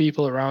tell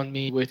people around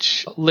me,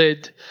 which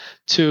led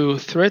to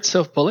threats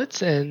of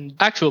bullets and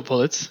actual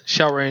bullets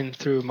showering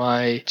through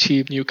my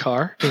cheap new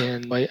car.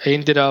 And I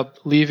ended up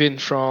leaving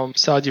from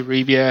Saudi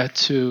Arabia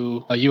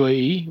to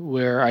UAE,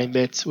 where I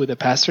met with a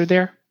pastor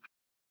there.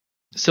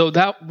 So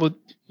that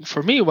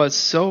for me, was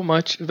so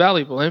much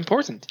valuable and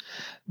important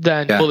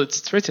than bullets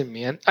threatened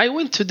me. And I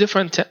went to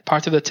different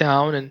parts of the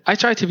town, and I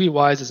tried to be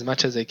wise as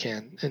much as I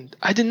can. And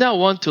I did not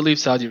want to leave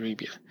Saudi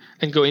Arabia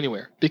and go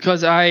anywhere,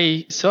 because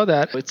I saw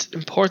that it's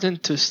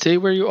important to stay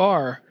where you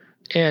are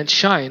and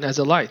shine as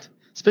a light,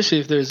 especially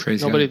if there's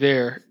nobody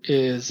there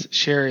is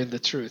sharing the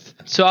truth.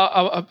 So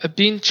I've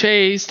been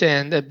chased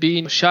and I've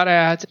been shot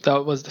at.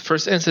 That was the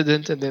first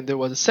incident. And then there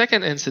was a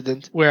second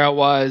incident where I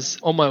was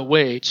on my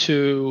way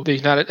to the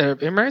United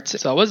Arab Emirates.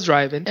 So I was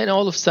driving, and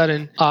all of a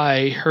sudden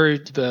I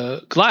heard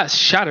the glass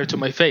shatter to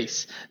my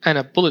face and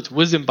a bullet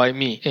whizzing by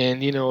me.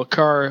 And, a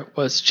car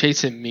was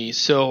chasing me.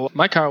 So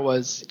my car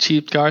was a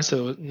cheap car,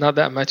 so not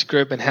that much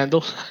grip and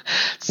handle.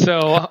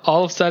 So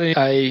all of a sudden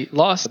I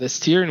lost the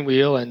steering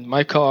wheel and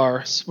my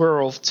car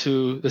swerved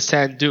to the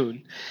sand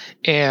dune,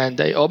 and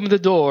I opened the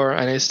door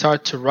and I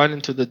started to run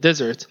into the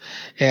desert,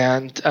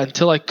 and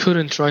until I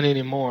couldn't run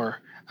anymore,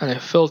 and I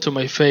fell to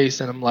my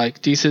face, and I'm like,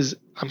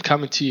 I'm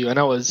coming to you. And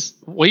I was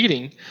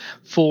waiting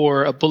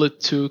for a bullet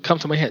to come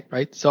to my head,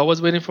 right? So I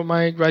was waiting for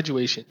my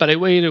graduation. But I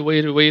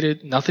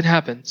waited. Nothing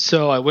happened.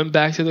 So I went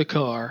back to the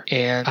car,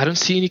 and I don't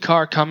see any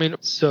car coming.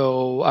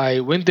 So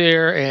I went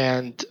there,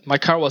 and my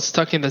car was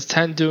stuck in the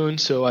sand dune.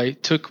 So I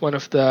took one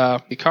of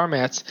the car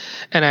mats,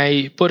 and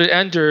I put it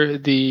under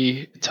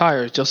the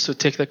tire just to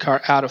take the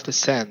car out of the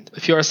sand.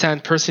 If you're a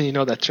sand person, you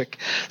know that trick.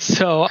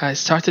 So I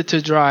started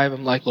to drive.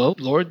 I'm like, well,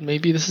 Lord,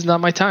 maybe this is not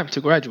my time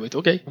to graduate.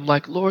 Okay. I'm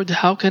like, Lord,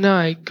 how can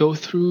I go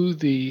through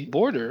the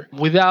border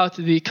without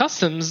the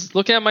customs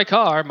looking at my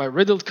car, my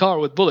riddled car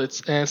with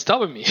bullets, and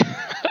stopping me?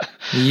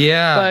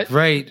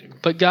 Right.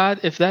 But God,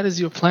 if that is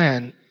your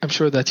plan, I'm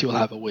sure that you'll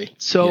have a way.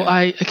 So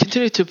I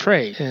continued to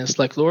pray. And it's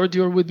like, Lord,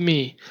 you're with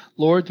me.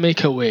 Lord,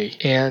 make a way.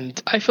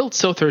 And I felt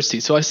so thirsty.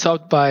 So I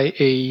stopped by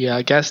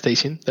a gas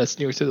station that's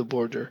near to the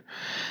border.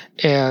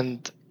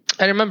 And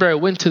I remember I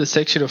went to the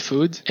section of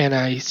food and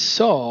I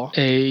saw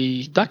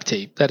a duct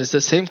tape that is the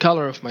same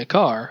color of my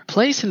car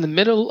placed in the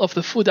middle of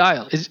the food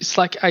aisle. It's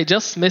like I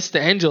just missed the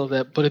angel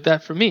that put it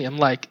that for me. I'm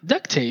like,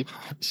 duct tape?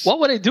 What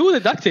would I do with the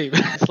duct tape?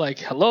 It's like,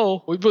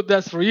 hello, we put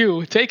that for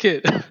you. Take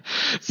it.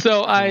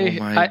 So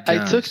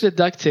I took the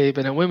duct tape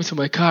and I went to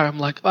my car. I'm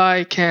like,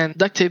 I can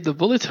duct tape the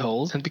bullet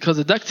holes. And because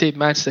the duct tape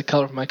matched the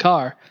color of my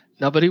car,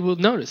 nobody will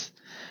notice.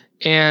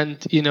 And,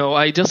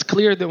 I just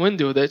cleared the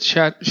window, that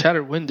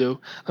shattered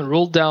window, and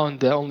rolled down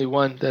the only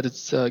one that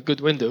is a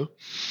good window.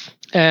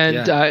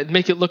 And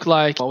make it look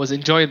like I was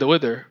enjoying the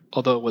weather,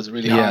 although it was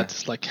really hot.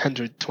 It's like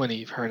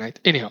 120 Fahrenheit.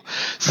 Anyhow,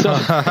 so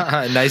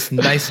nice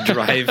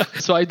drive.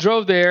 So I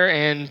drove there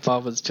and I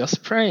was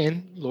just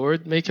praying,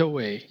 Lord, make a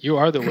way. You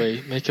are the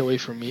way. Make a way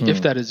for me,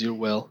 if that is your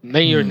will.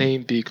 May your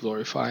name be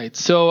glorified.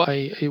 So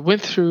I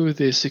went through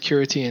the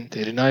security and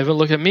they did not even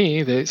look at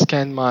me. They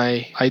scanned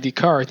my ID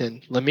card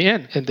and let me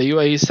in. And the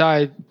UAE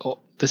side,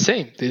 the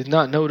same. They did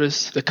not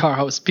notice the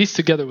car was pieced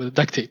together with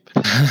duct tape.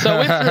 So I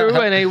went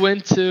through and I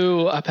went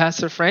to a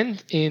pastor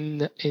friend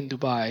in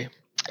Dubai.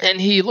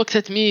 And he looked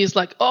at me. He's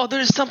like, oh,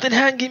 there's something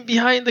hanging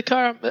beneath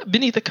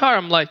the car.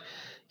 I'm like,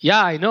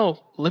 yeah, I know.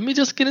 Let me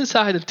just get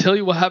inside and tell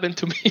you what happened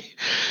to me.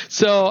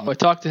 So I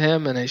talked to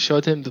him and I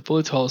showed him the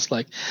bullet holes.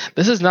 Like,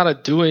 this is not a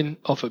doing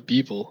of a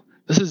people.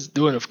 This is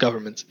doing of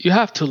governments. You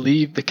have to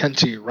leave the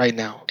country right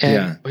now.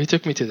 And he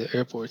took me to the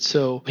airport.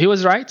 So he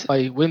was right.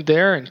 I went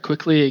there and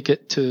quickly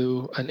get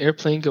to an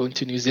airplane going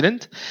to New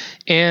Zealand.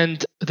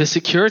 And the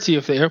security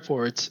of the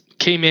airport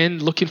came in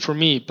looking for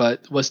me,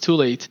 but was too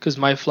late because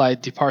my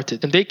flight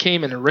departed. And they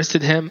came and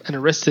arrested him and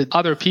arrested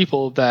other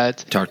people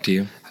that talked to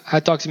you.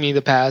 Had talked to me in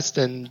the past.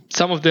 And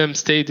some of them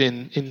stayed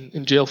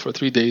in jail for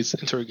 3 days,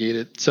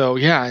 interrogated. So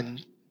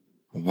and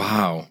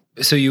wow.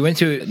 So you went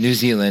to New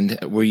Zealand.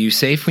 Were you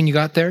safe when you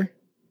got there?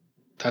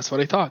 That's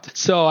what I thought.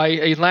 So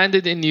I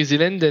landed in New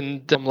Zealand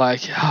and I'm like,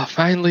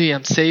 finally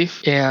I'm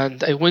safe.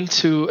 And I went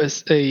to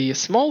a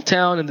small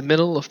town in the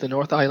middle of the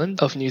North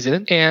Island of New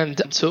Zealand. And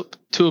so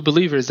two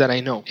believers that I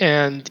know.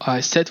 And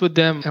I sat with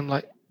them. I'm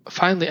like,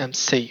 finally I'm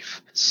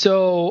safe.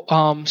 So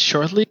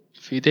shortly,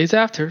 a few days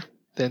after,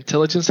 the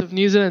intelligence of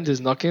New Zealand is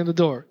knocking on the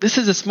door. This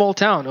is a small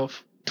town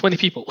of 20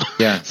 people.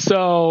 Yeah.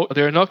 So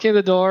they're knocking at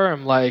the door.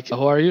 I'm like,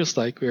 who are you? It's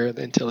like, we're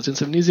the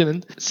intelligence of New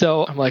Zealand.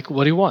 So I'm like,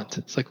 what do you want?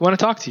 It's like, I want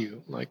to talk to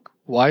you. I'm like,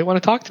 why you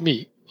want to talk to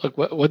me? Like,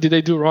 what did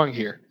they do wrong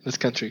here in this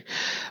country?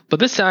 But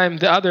this time,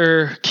 the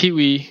other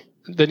Kiwi,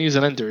 the New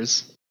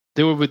Zealanders,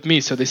 they were with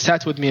me. So they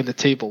sat with me at the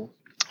table.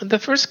 And the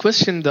first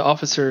question the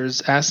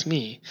officers asked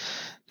me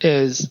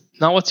is,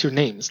 now what's your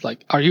name? It's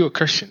like, are you a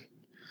Christian?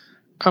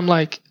 I'm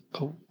like,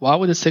 why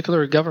would a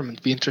secular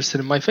government be interested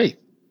in my faith?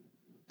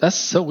 That's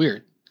so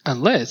weird.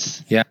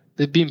 Unless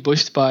they've been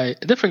pushed by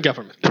a different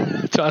government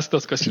to ask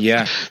those questions.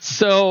 Yeah.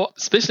 So,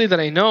 especially that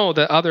I know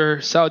that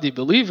other Saudi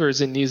believers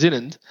in New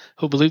Zealand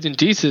who believed in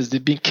Jesus,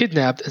 they've been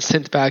kidnapped and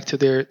sent back to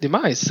their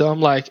demise. So I'm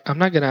like, I'm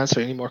not going to answer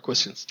any more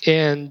questions.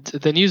 And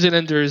the New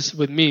Zealanders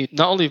with me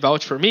not only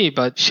vouched for me,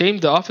 but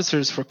shamed the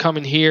officers for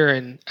coming here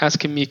and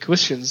asking me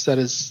questions that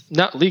is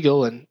not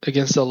legal and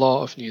against the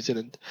law of New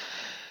Zealand.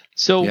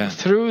 So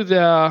through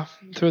the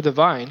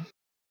Vine,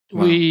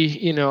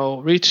 we,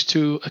 reached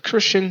to a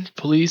Christian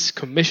police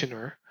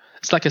commissioner.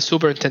 It's like a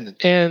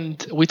superintendent.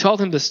 And we told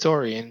him the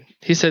story. And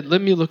he said,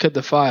 let me look at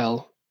the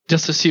file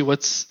just to see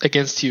what's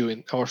against you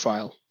in our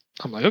file.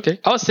 I'm like, okay.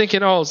 I was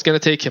thinking, it's going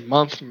to take a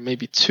month,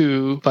 maybe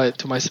 2. But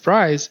to my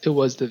surprise, it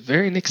was the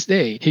very next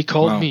day. He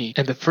called me.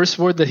 And the first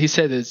word that he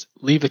said is,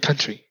 leave the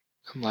country.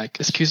 I'm like,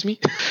 excuse me?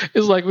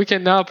 It's like, we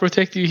can now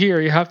protect you here.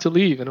 You have to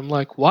leave. And I'm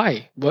like,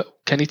 why? What?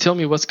 Can you tell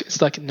me what's...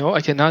 It's like, no,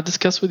 I cannot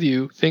discuss with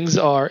you. Things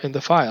are in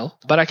the file.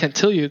 But I can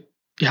tell you,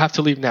 you have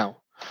to leave now.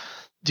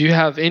 Do you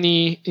have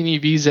any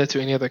visa to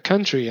any other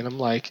country? And I'm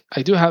like,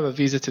 I do have a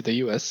visa to the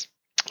U.S.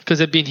 because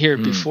I've been here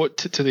before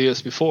to the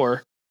U.S.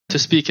 before to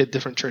speak at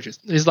different churches.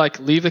 He's like,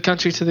 leave the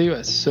country to the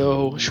U.S.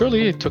 So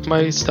surely I took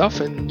my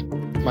stuff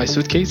and my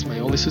suitcase, my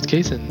only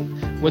suitcase,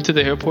 and went to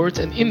the airport.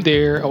 And in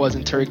there, I was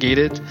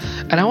interrogated.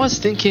 And I was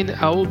thinking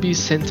I will be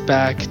sent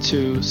back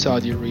to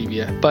Saudi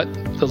Arabia. But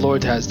the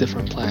Lord has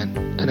different plan.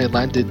 And I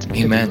landed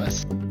in the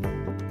U.S.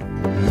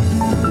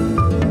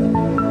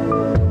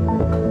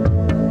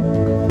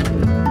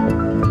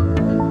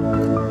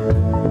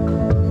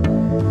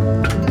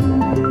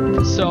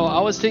 So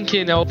I was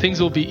thinking, things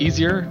will be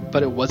easier,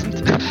 but it wasn't.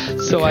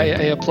 So I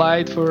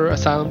applied for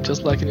asylum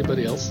just like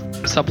anybody else.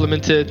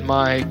 Supplemented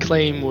my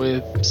claim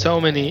with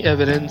so many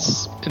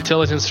evidence,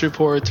 intelligence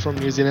reports from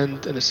New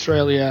Zealand and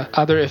Australia,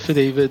 other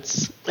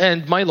affidavits.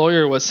 And my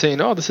lawyer was saying,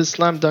 this is a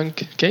slam dunk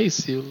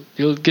case.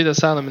 You'll get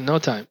asylum in no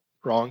time.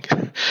 Wrong.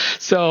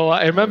 So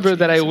I remember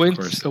that I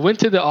went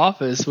to the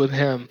office with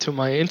him to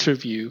my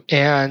interview.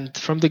 And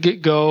from the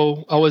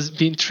get-go, I was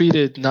being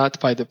treated not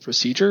by the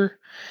procedure.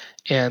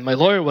 And my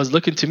lawyer was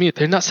looking to me,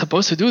 they're not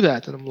supposed to do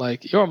that. And I'm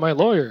like, you're my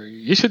lawyer.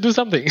 You should do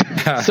something.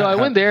 So I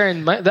went there,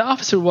 and the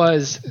officer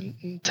was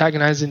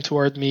antagonizing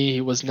toward me.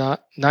 He was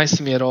not nice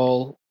to me at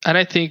all. And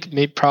I think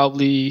maybe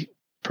probably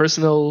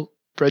personal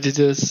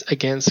prejudice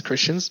against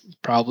Christians,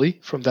 probably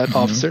from that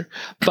officer.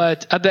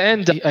 But at the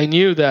end, I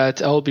knew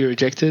that I will be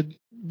rejected.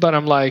 But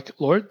I'm like,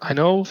 Lord, I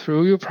know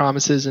through your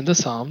promises in the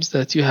Psalms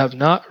that you have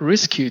not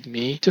rescued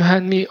me to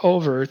hand me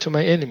over to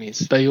my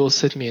enemies, but you will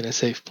set me in a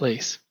safe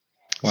place.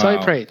 Wow. So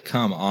I prayed.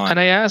 Come on. And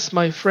I asked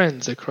my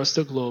friends across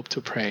the globe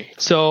to pray.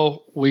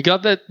 So we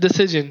got that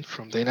decision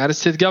from the United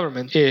States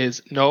government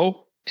is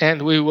no,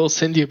 and we will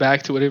send you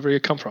back to wherever you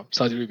come from,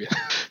 Saudi Arabia,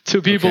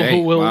 to people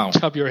who will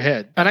chop your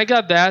head. And I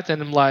got that, and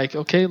I'm like,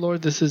 okay,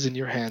 Lord, this is in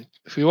your hand.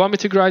 If you want me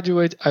to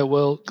graduate, I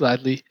will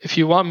gladly. If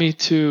you want me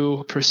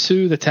to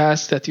pursue the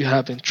task that you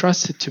have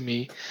entrusted to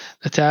me,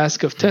 the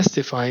task of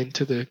testifying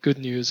to the good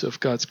news of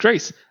God's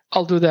grace,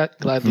 I'll do that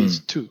gladly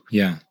too.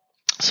 Yeah.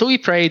 So we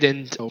prayed,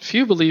 and a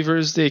few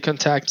believers, they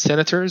contact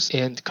senators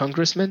and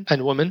congressmen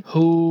and women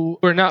who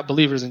were not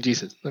believers in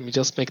Jesus. Let me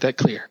just make that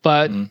clear.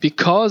 But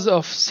because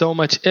of so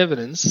much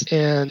evidence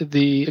and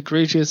the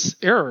egregious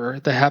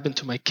error that happened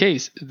to my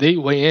case, they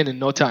weigh in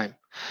no time.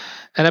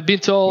 And I've been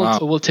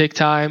told it will take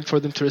time for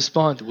them to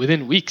respond.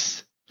 Within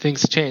weeks,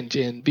 things change,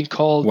 and being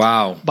called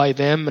by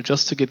them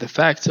just to get the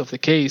facts of the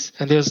case.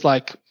 And there's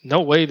like,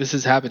 no way this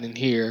is happening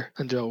here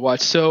under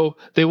watch. So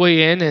they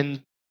weigh in,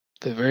 and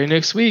the very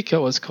next week, I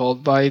was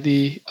called by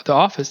the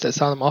office, the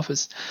asylum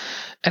office.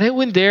 And I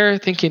went there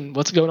thinking,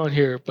 what's going on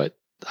here? But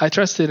I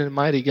trusted in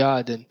mighty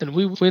God. And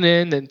we went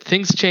in, and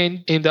things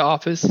changed in the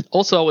office.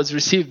 Also, I was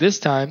received this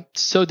time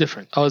so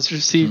different. I was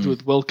received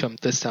with welcome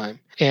this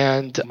time.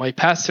 And my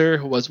pastor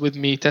who was with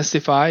me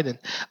testified. And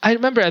I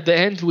remember at the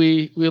end,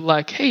 we were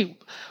like, hey,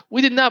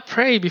 we did not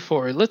pray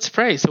before. Let's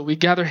pray. So we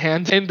gathered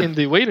hands in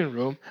the waiting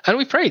room, and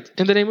we prayed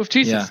in the name of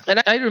Jesus. Yeah.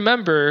 And I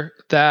remember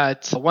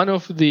that one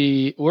of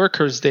the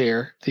workers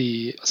there,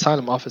 the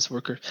asylum office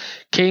worker,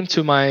 came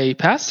to my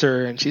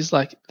pastor, and she's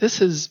like,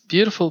 this is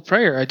beautiful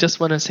prayer. I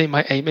just want to say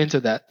my amen to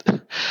that.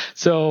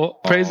 So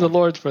praise the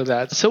Lord for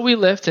that. So we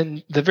left,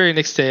 and the very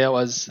next day I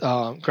was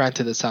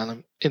granted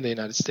asylum in the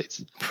United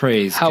States.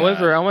 Praise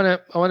However,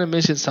 God. I want to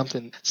mention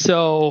something.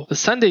 So the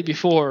Sunday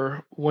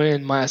before,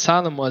 when my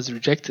asylum was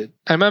rejected,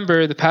 I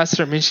remember the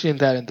pastor mentioning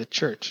that in the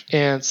church.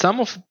 And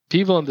some of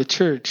people in the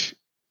church,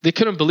 they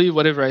couldn't believe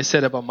whatever I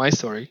said about my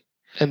story.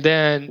 And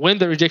then when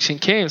the rejection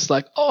came, it's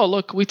like, oh,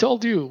 look, we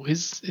told you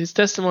his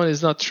testimony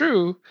is not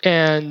true.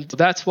 And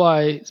that's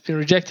why it's been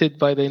rejected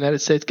by the United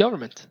States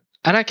government.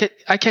 And I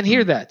can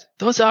hear that.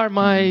 Those are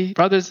my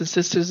brothers and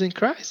sisters in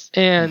Christ.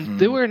 And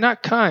they were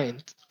not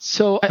kind.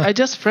 So I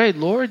just prayed,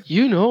 Lord,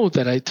 you know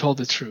that I told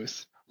the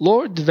truth.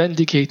 Lord,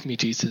 vindicate me,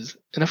 Jesus.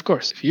 And of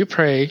course, if you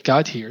pray,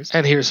 God hears,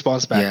 and he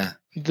responds back. Yeah.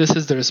 This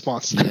is the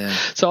response. Yeah.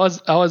 So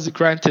I was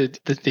granted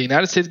that the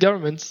United States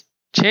government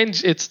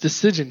changed its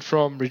decision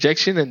from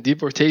rejection and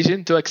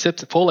deportation to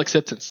full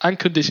acceptance,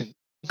 unconditioned.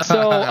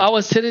 So I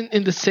was sitting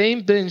in the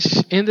same bench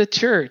in the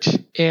church,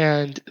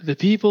 and the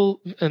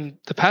people and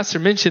the pastor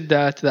mentioned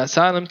that the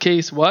asylum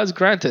case was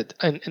granted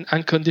and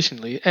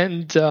unconditionally.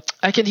 And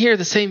I can hear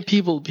the same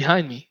people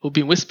behind me who've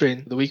been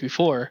whispering the week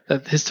before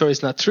that his story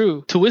is not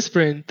true, to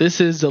whispering, this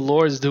is the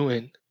Lord's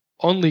doing.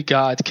 Only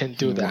God can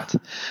do that.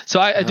 So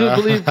I do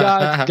believe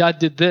God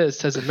did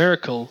this as a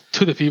miracle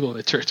to the people in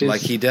the church.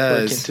 Like he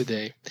does working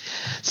today.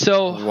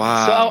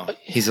 So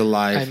he's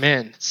alive.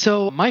 Amen.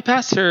 So my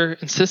pastor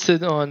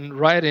insisted on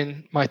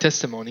writing my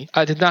testimony.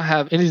 I did not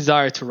have any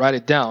desire to write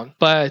it down,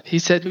 but he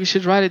said we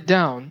should write it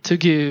down to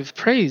give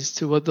praise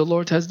to what the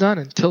Lord has done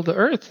until the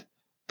earth.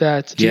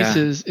 That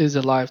Jesus is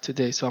alive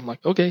today. So I'm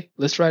like, okay,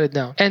 let's write it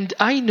down. And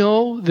I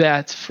know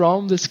that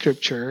from the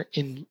scripture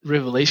in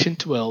Revelation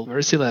 12,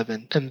 verse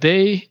 11, and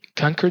they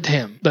conquered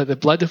him by the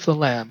blood of the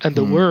Lamb and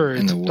the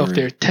word of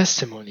their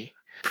testimony.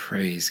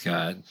 Praise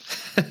God.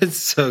 It's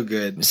so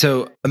good.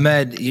 So,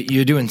 Ahmed,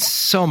 you're doing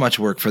so much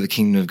work for the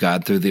kingdom of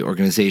God through the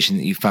organization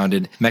that you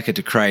founded, Mecca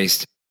to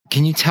Christ.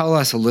 Can you tell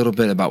us a little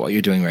bit about what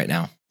you're doing right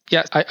now?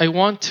 Yeah, I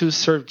want to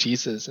serve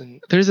Jesus.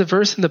 And there's a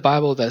verse in the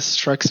Bible that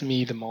strikes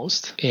me the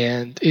most,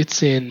 and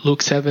it's in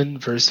Luke 7,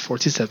 verse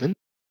 47.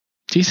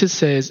 Jesus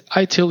says,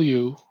 I tell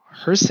you,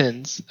 her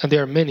sins, and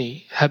there are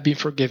many, have been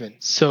forgiven.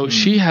 So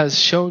she has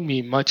shown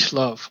me much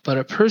love. But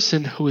a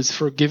person who is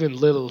forgiven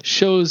little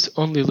shows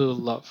only little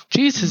love.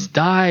 Jesus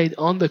died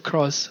on the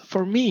cross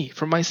for me,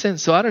 for my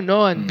sins. So I don't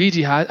know and be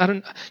jihad. I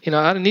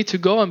don't need to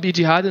go and be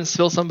jihad and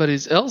spill somebody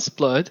else's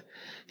blood.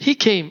 He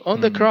came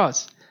on the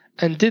cross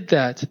and did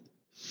that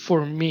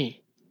for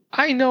me.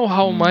 I know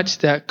how much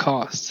that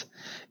costs.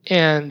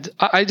 And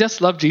I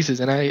just love Jesus,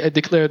 and I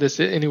declare this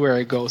anywhere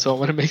I go. So I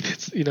want to make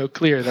this,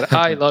 clear that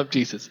I love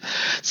Jesus.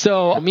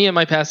 So me and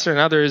my pastor and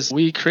others,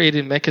 we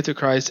created Mecca to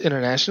Christ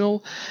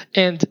International.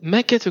 And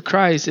Mecca to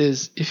Christ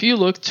is, if you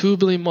look, 2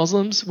 billion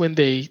Muslims, when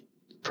they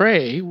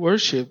pray,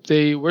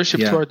 they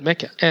worship toward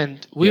Mecca.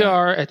 And we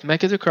are at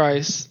Mecca to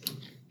Christ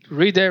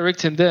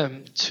redirecting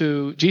them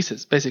to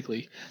Jesus,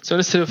 basically. So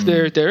instead of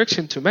their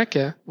direction to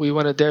Mecca, we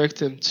want to direct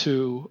them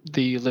to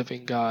the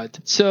living God.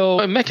 So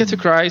in Mecca to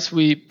Christ,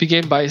 we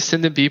begin by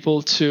sending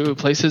people to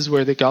places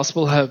where the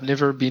gospel have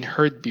never been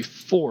heard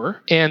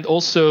before, and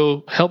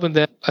also helping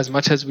them as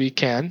much as we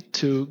can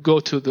to go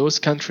to those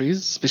countries,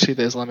 especially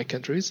the Islamic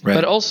countries. Right.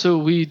 But also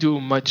we do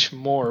much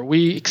more.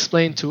 We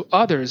explain to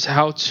others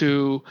how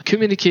to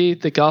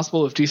communicate the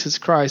gospel of Jesus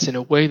Christ in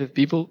a way that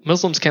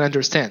Muslims can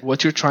understand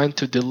what you're trying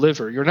to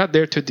deliver. You're not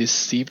there to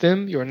deceive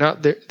them. You're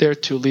not there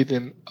to lead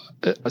them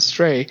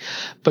astray,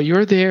 but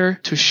you're there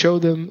to show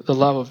them the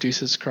love of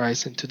Jesus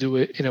Christ and to do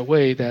it in a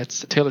way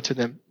that's tailored to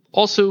them.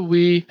 Also,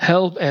 we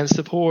help and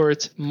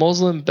support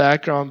Muslim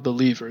background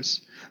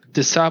believers.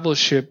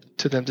 Discipleship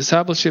to them.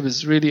 Discipleship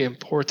is really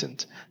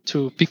important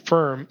to be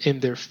firm in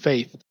their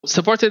faith.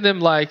 Supporting them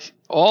like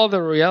all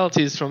the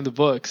realities from the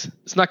books,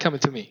 it's not coming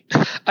to me.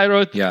 I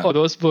wrote,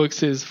 those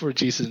books is for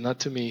Jesus, not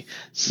to me.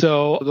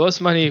 So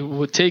those money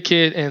would take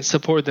it and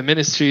support the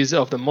ministries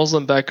of the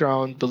Muslim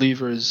background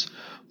believers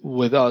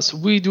with us.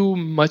 We do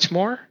much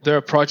more. There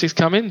are projects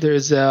coming.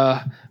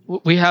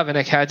 We have an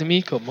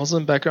academy called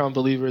Muslim Background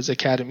Believers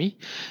Academy,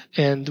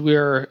 and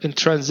we're in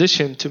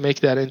transition to make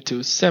that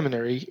into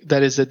seminary.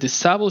 That is a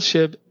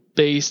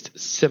discipleship-based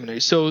seminary.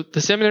 So the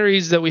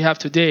seminaries that we have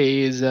today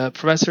is a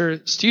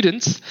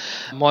professor-students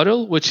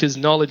model, which is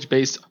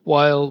knowledge-based,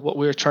 while what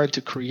we're trying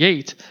to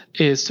create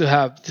is to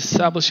have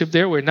discipleship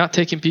there. We're not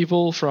taking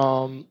people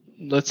from,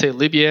 let's say,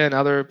 Libya and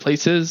other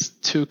places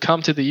to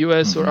come to the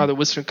U.S. or other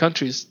Western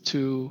countries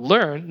to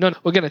learn. No,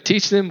 we're going to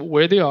teach them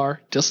where they are,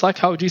 just like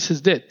how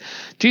Jesus did.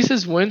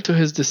 Jesus went to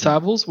his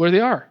disciples where they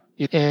are.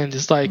 And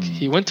it's like,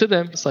 he went to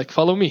them. It's like,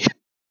 follow me.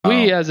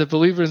 We, as a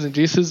believers in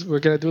Jesus, we're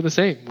going to do the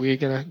same. We're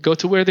going to go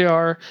to where they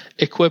are,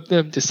 equip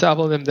them,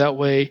 disciple them that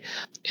way.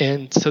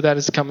 And so that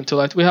is coming to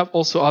light. We have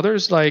also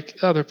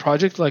other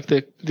projects like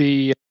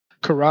the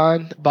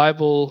Quran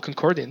Bible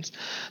Concordance.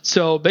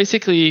 So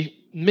basically,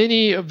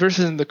 many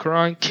verses in the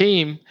Quran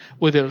came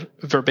with a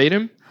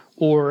verbatim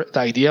or the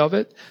idea of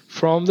it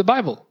from the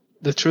Bible,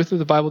 the truth of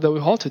the Bible that we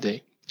hold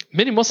today.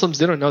 Many Muslims,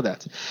 they don't know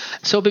that.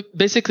 So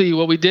basically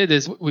what we did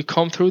is we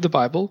combed through the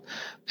Bible,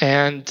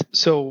 and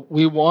so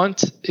we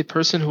want a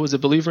person who is a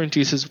believer in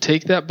Jesus to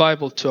take that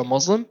Bible to a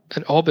Muslim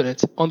and open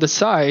it on the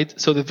side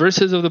so the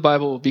verses of the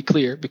Bible will be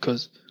clear,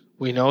 because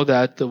we know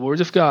that the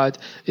word of God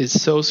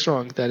is so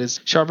strong that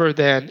it's sharper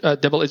than a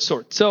double-edged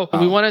sword. So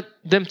we wanted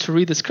them to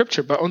read the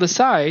scripture, but on the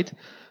side,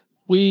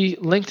 we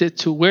linked it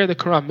to where the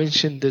Quran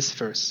mentioned this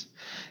verse.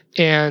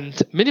 And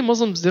many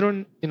Muslims, they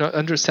don't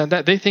understand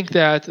that. They think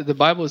that the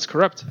Bible is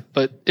corrupt.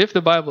 But if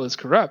the Bible is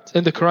corrupt,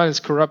 then the Quran is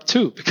corrupt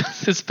too,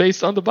 because it's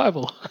based on the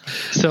Bible.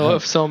 So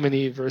of so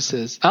many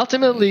verses.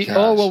 Ultimately,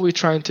 all what we're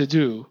trying to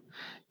do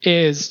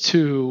is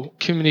to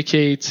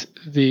communicate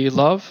the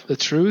love, the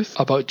truth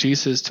about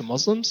Jesus to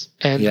Muslims.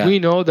 And we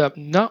know that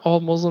not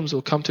all Muslims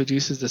will come to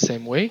Jesus the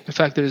same way. In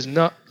fact, there is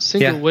not a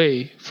single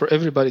way for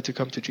everybody to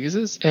come to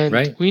Jesus.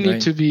 And we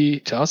need to be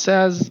just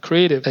as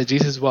creative as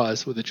Jesus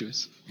was with the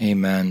Jews.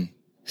 Amen.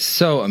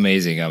 So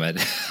amazing, Ahmed.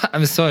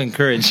 I'm so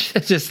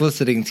encouraged just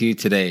listening to you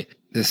today.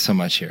 There's so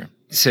much here.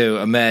 So,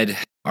 Ahmed,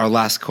 our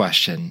last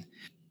question.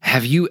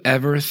 Have you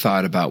ever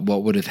thought about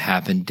what would have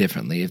happened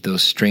differently if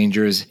those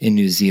strangers in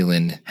New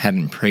Zealand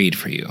hadn't prayed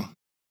for you?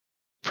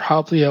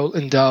 Probably I will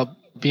end up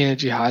being a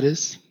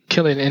jihadist,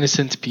 killing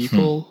innocent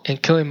people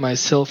and killing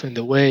myself in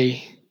the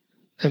way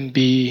and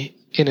be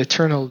in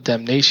eternal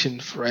damnation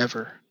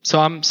forever. So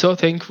I'm so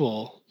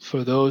thankful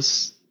for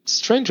those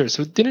strangers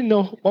who didn't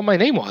know what my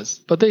name was,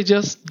 but they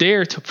just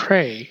dared to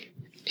pray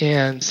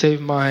and save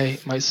my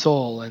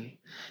soul. And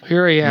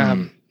here I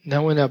am.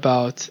 Knowing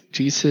about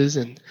Jesus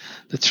and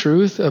the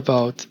truth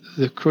about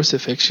the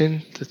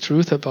crucifixion, the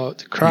truth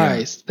about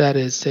Christ that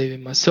is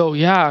saving my soul.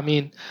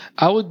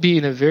 I would be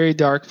in a very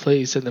dark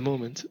place at the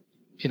moment,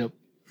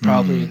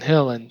 probably in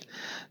hell. And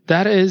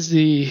that is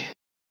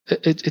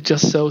it's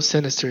just so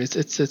sinister.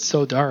 It's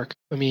so dark.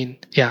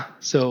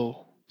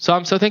 So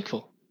I'm so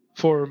thankful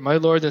for my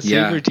Lord and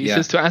Savior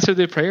Jesus to answer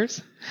their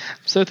prayers.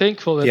 I'm so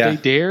thankful that they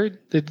dared.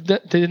 They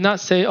did not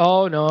say,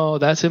 oh, no,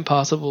 that's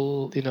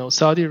impossible.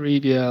 Saudi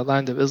Arabia,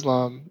 land of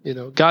Islam,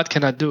 God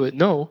cannot do it.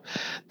 No,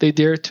 they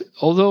dared to,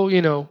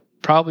 although,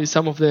 probably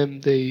some of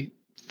them, they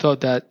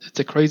thought that it's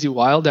a crazy,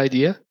 wild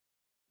idea,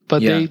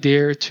 but they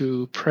dare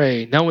to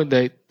pray, knowing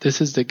that this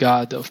is the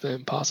God of the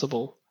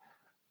impossible.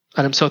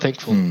 And I'm so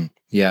thankful. I'm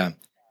going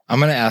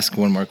to ask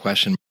one more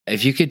question.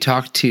 If you could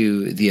talk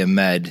to the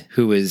Ahmed,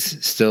 who is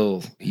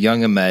still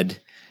young Ahmed,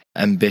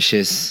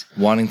 ambitious,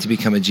 wanting to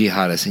become a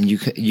jihadist, and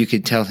you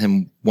could tell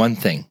him one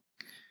thing,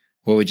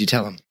 what would you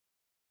tell him?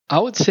 I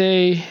would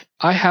say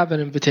I have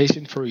an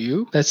invitation for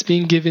you that's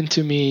being given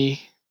to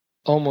me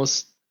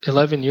almost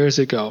 11 years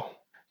ago.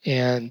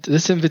 And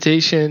this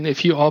invitation,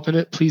 if you open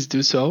it, please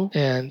do so.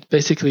 And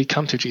basically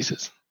come to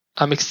Jesus.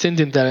 I'm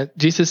extending that.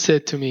 Jesus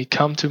said to me,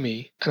 come to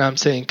me. And I'm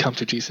saying, come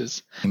to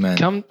Jesus. Amen.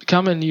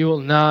 Come and you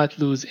will not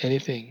lose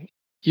anything.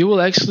 you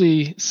will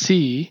actually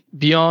see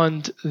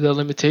beyond the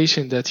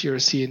limitation that you're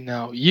seeing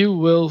now. You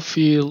will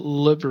feel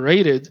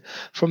liberated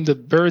from the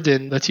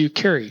burden that you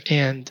carry.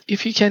 And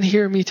if you can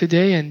hear me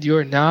today and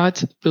you're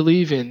not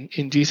believing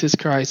in Jesus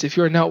Christ, if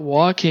you're not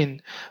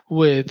walking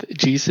with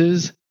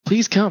Jesus,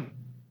 please come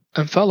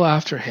and follow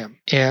after him.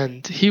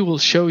 And he will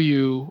show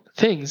you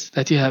things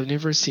that you have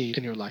never seen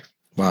in your life.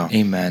 Wow.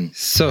 Amen.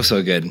 So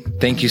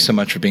good. Thank you so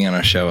much for being on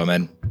our show,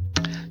 Ahmed.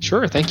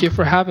 Sure. Thank you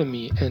for having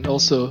me. And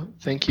also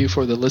thank you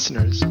for the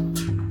listeners.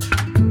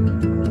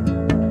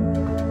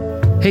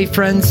 Hey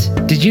friends,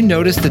 did you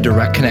notice the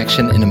direct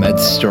connection in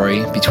Ahmed's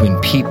story between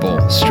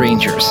people,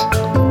 strangers,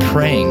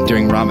 praying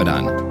during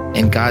Ramadan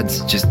and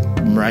God's just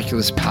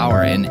miraculous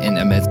power in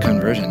Ahmed's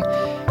conversion?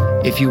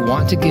 If you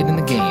want to get in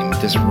the game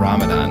this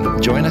Ramadan,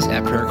 join us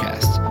at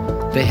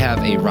Prayercast. They have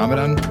a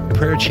Ramadan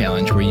prayer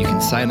challenge where you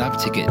can sign up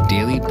to get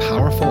daily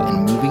powerful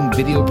and moving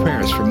video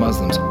prayers for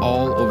Muslims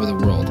all over the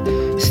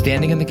world,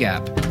 standing in the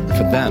gap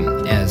for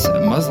them as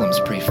Muslims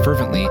pray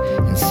fervently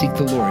and seek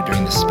the Lord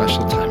during this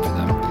special time for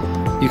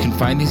them. You can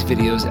find these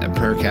videos at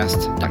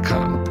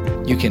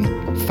prayercast.com. You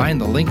can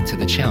find the link to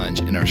the challenge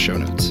in our show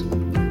notes.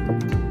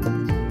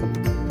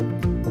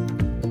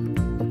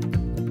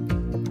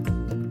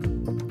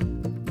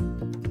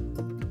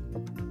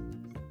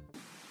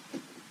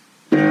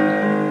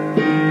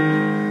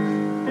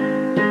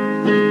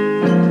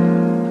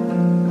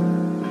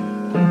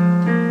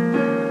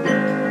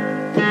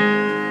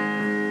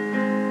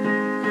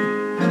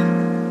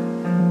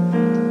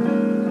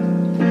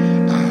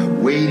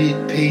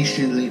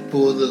 Patiently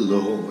for the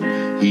Lord,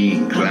 he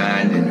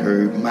inclined and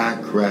heard my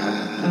cry.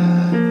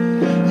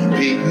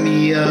 He picked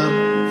me up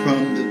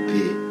from the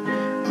pit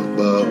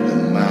above the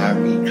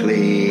miry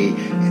clay,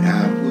 and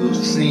I will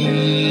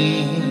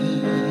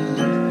sing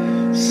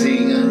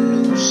a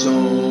new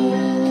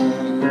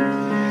song.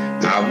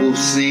 I will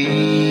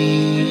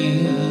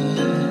sing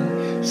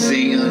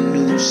a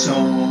new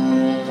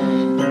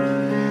song.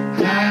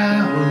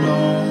 How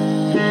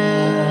long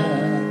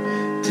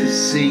to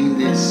sing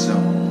this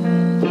song?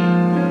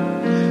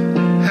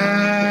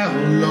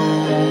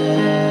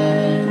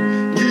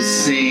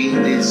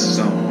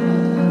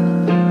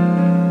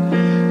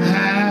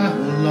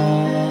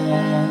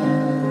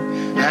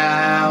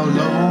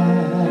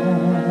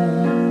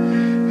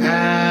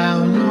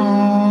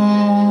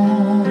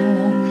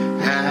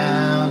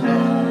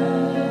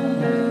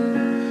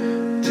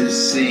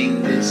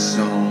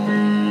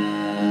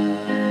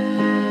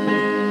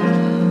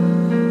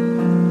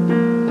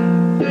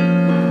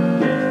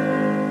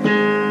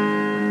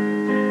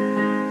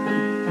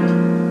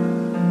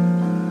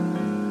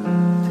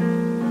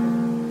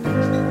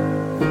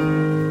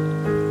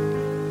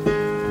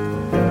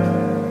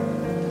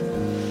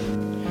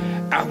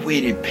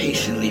 Waited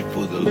patiently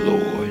for the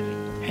Lord,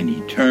 and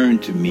he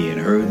turned to me and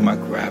heard my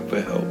cry for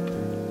help.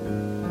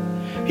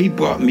 He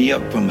brought me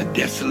up from a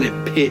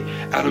desolate pit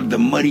out of the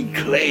muddy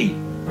clay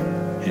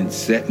and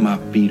set my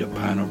feet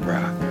upon a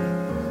rock,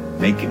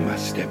 making my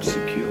steps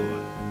secure.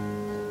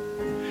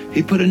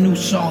 He put a new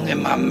song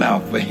in my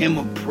mouth, a hymn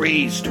of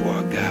praise to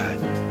our God.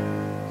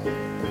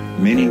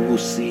 Many will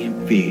see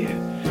and fear,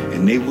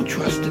 and they will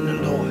trust in the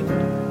Lord.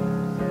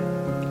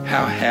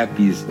 How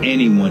happy is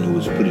anyone who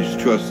has put his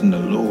trust in the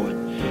Lord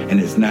and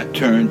has not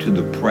turned to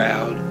the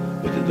proud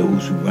or to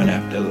those who run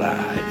after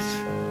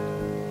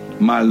lies.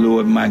 My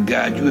Lord, my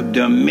God, you have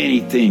done many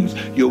things,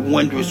 your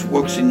wondrous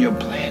works and your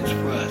plans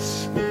for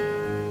us.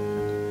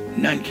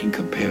 None can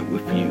compare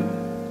with you.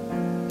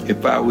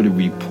 If I were to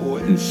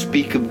report and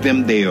speak of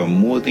them, they are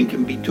more than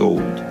can be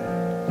told.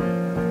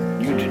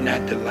 You do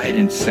not delight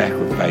in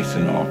sacrifice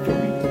and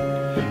offering.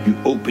 You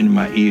open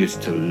my ears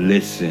to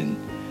listen.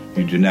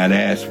 You do not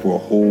ask for a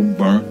whole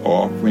burnt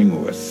offering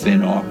or a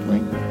sin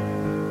offering.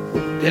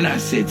 Then I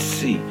said,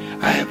 see,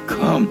 I have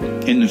come.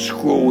 In the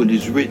scroll it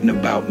is written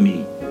about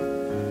me.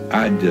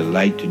 I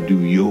delight to do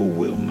your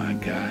will, my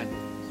God,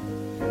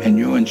 and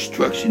your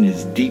instruction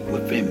is deep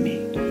within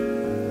me.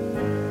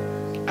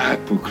 I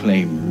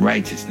proclaim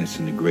righteousness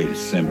in the great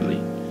assembly.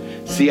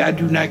 See, I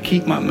do not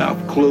keep my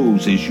mouth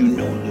closed, as you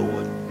know,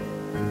 Lord.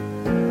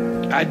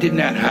 I did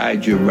not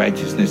hide your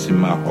righteousness in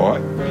my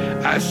heart.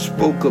 I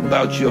spoke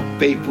about your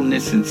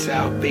faithfulness and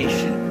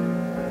salvation.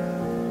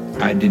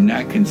 I did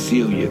not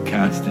conceal your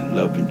constant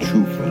love and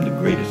truth from the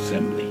great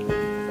assembly.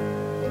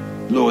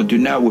 Lord, do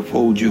not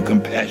withhold your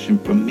compassion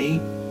from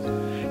me.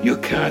 Your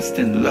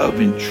constant love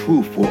and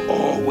truth will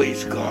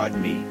always guard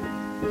me.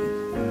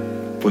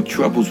 For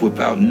troubles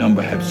without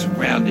number have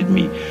surrounded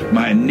me.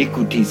 My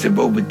iniquities have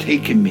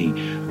overtaken me.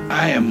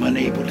 I am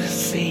unable to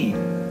see.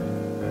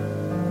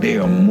 They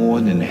are more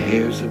than the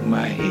hairs of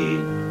my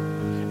head,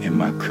 and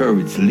my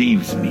courage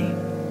leaves me.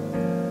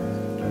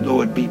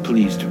 Lord, be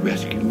pleased to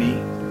rescue me.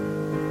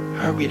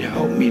 Hurry to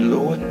help me,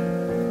 Lord.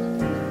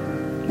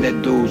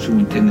 Let those who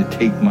intend to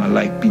take my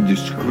life be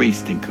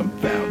disgraced and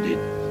confounded.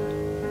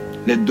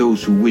 Let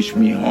those who wish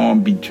me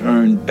harm be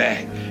turned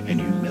back and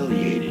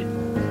humiliated.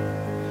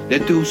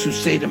 Let those who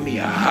say to me,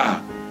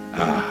 aha,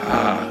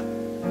 aha,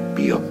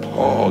 be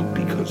appalled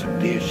because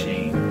of their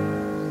shame.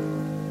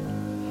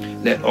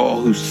 Let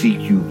all who seek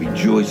you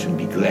rejoice and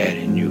be glad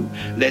in you.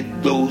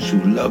 Let those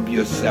who love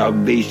your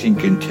salvation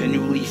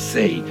continually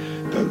say,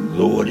 the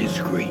Lord is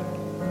great.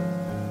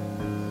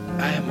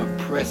 I am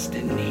oppressed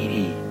and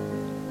needy.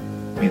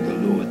 May the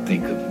Lord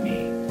think of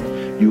me.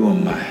 You are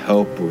my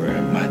helper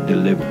and my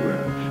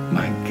deliverer.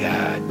 My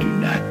God, do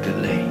not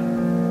delay.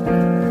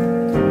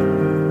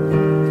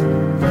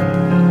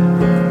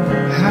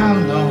 How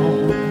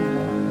long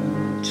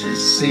to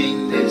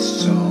sing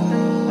this song?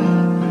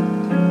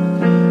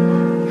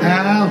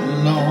 How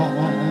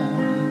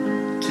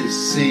long to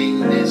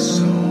sing this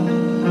song?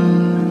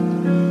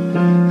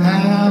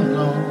 How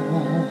long?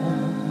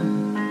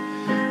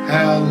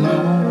 How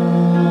long?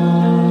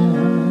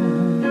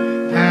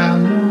 How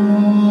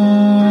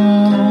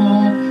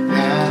long?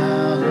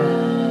 How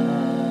long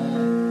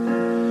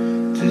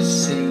to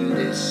sing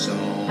this song?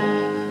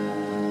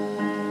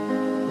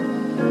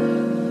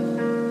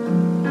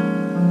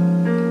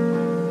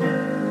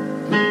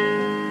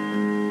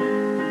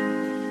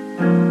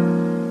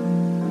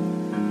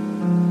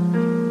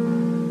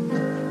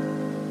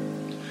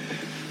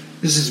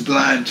 This is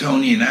Blind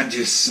Tony, and I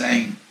just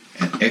sang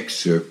an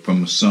excerpt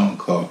from a song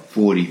called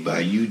 40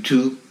 by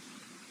YouTube.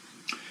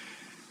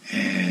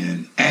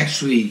 And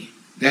actually,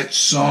 that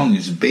song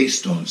is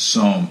based on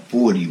Psalm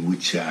 40,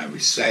 which I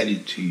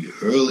recited to you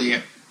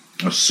earlier,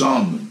 a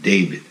Psalm of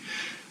David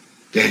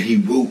that he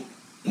wrote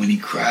when he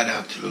cried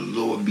out to the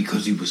Lord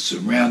because he was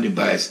surrounded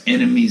by his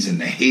enemies and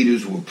the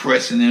haters were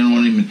pressing in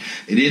on him, and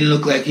it didn't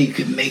look like he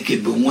could make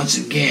it. But once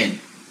again,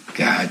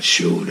 God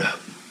showed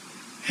up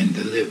and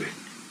delivered.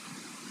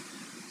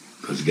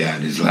 Because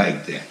God is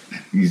like that.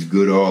 He's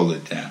good all the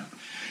time.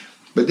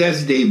 But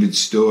that's David's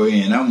story,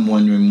 and I'm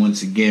wondering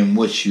once again,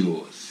 what's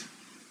yours?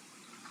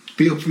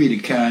 Feel free to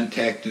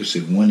contact us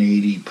at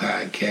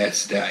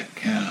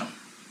 180podcast.com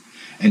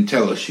and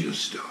tell us your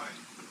story.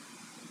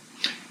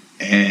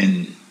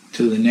 And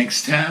till the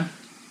next time,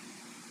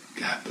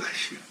 God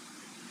bless you.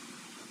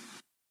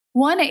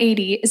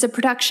 180 is a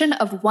production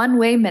of One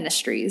Way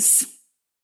Ministries.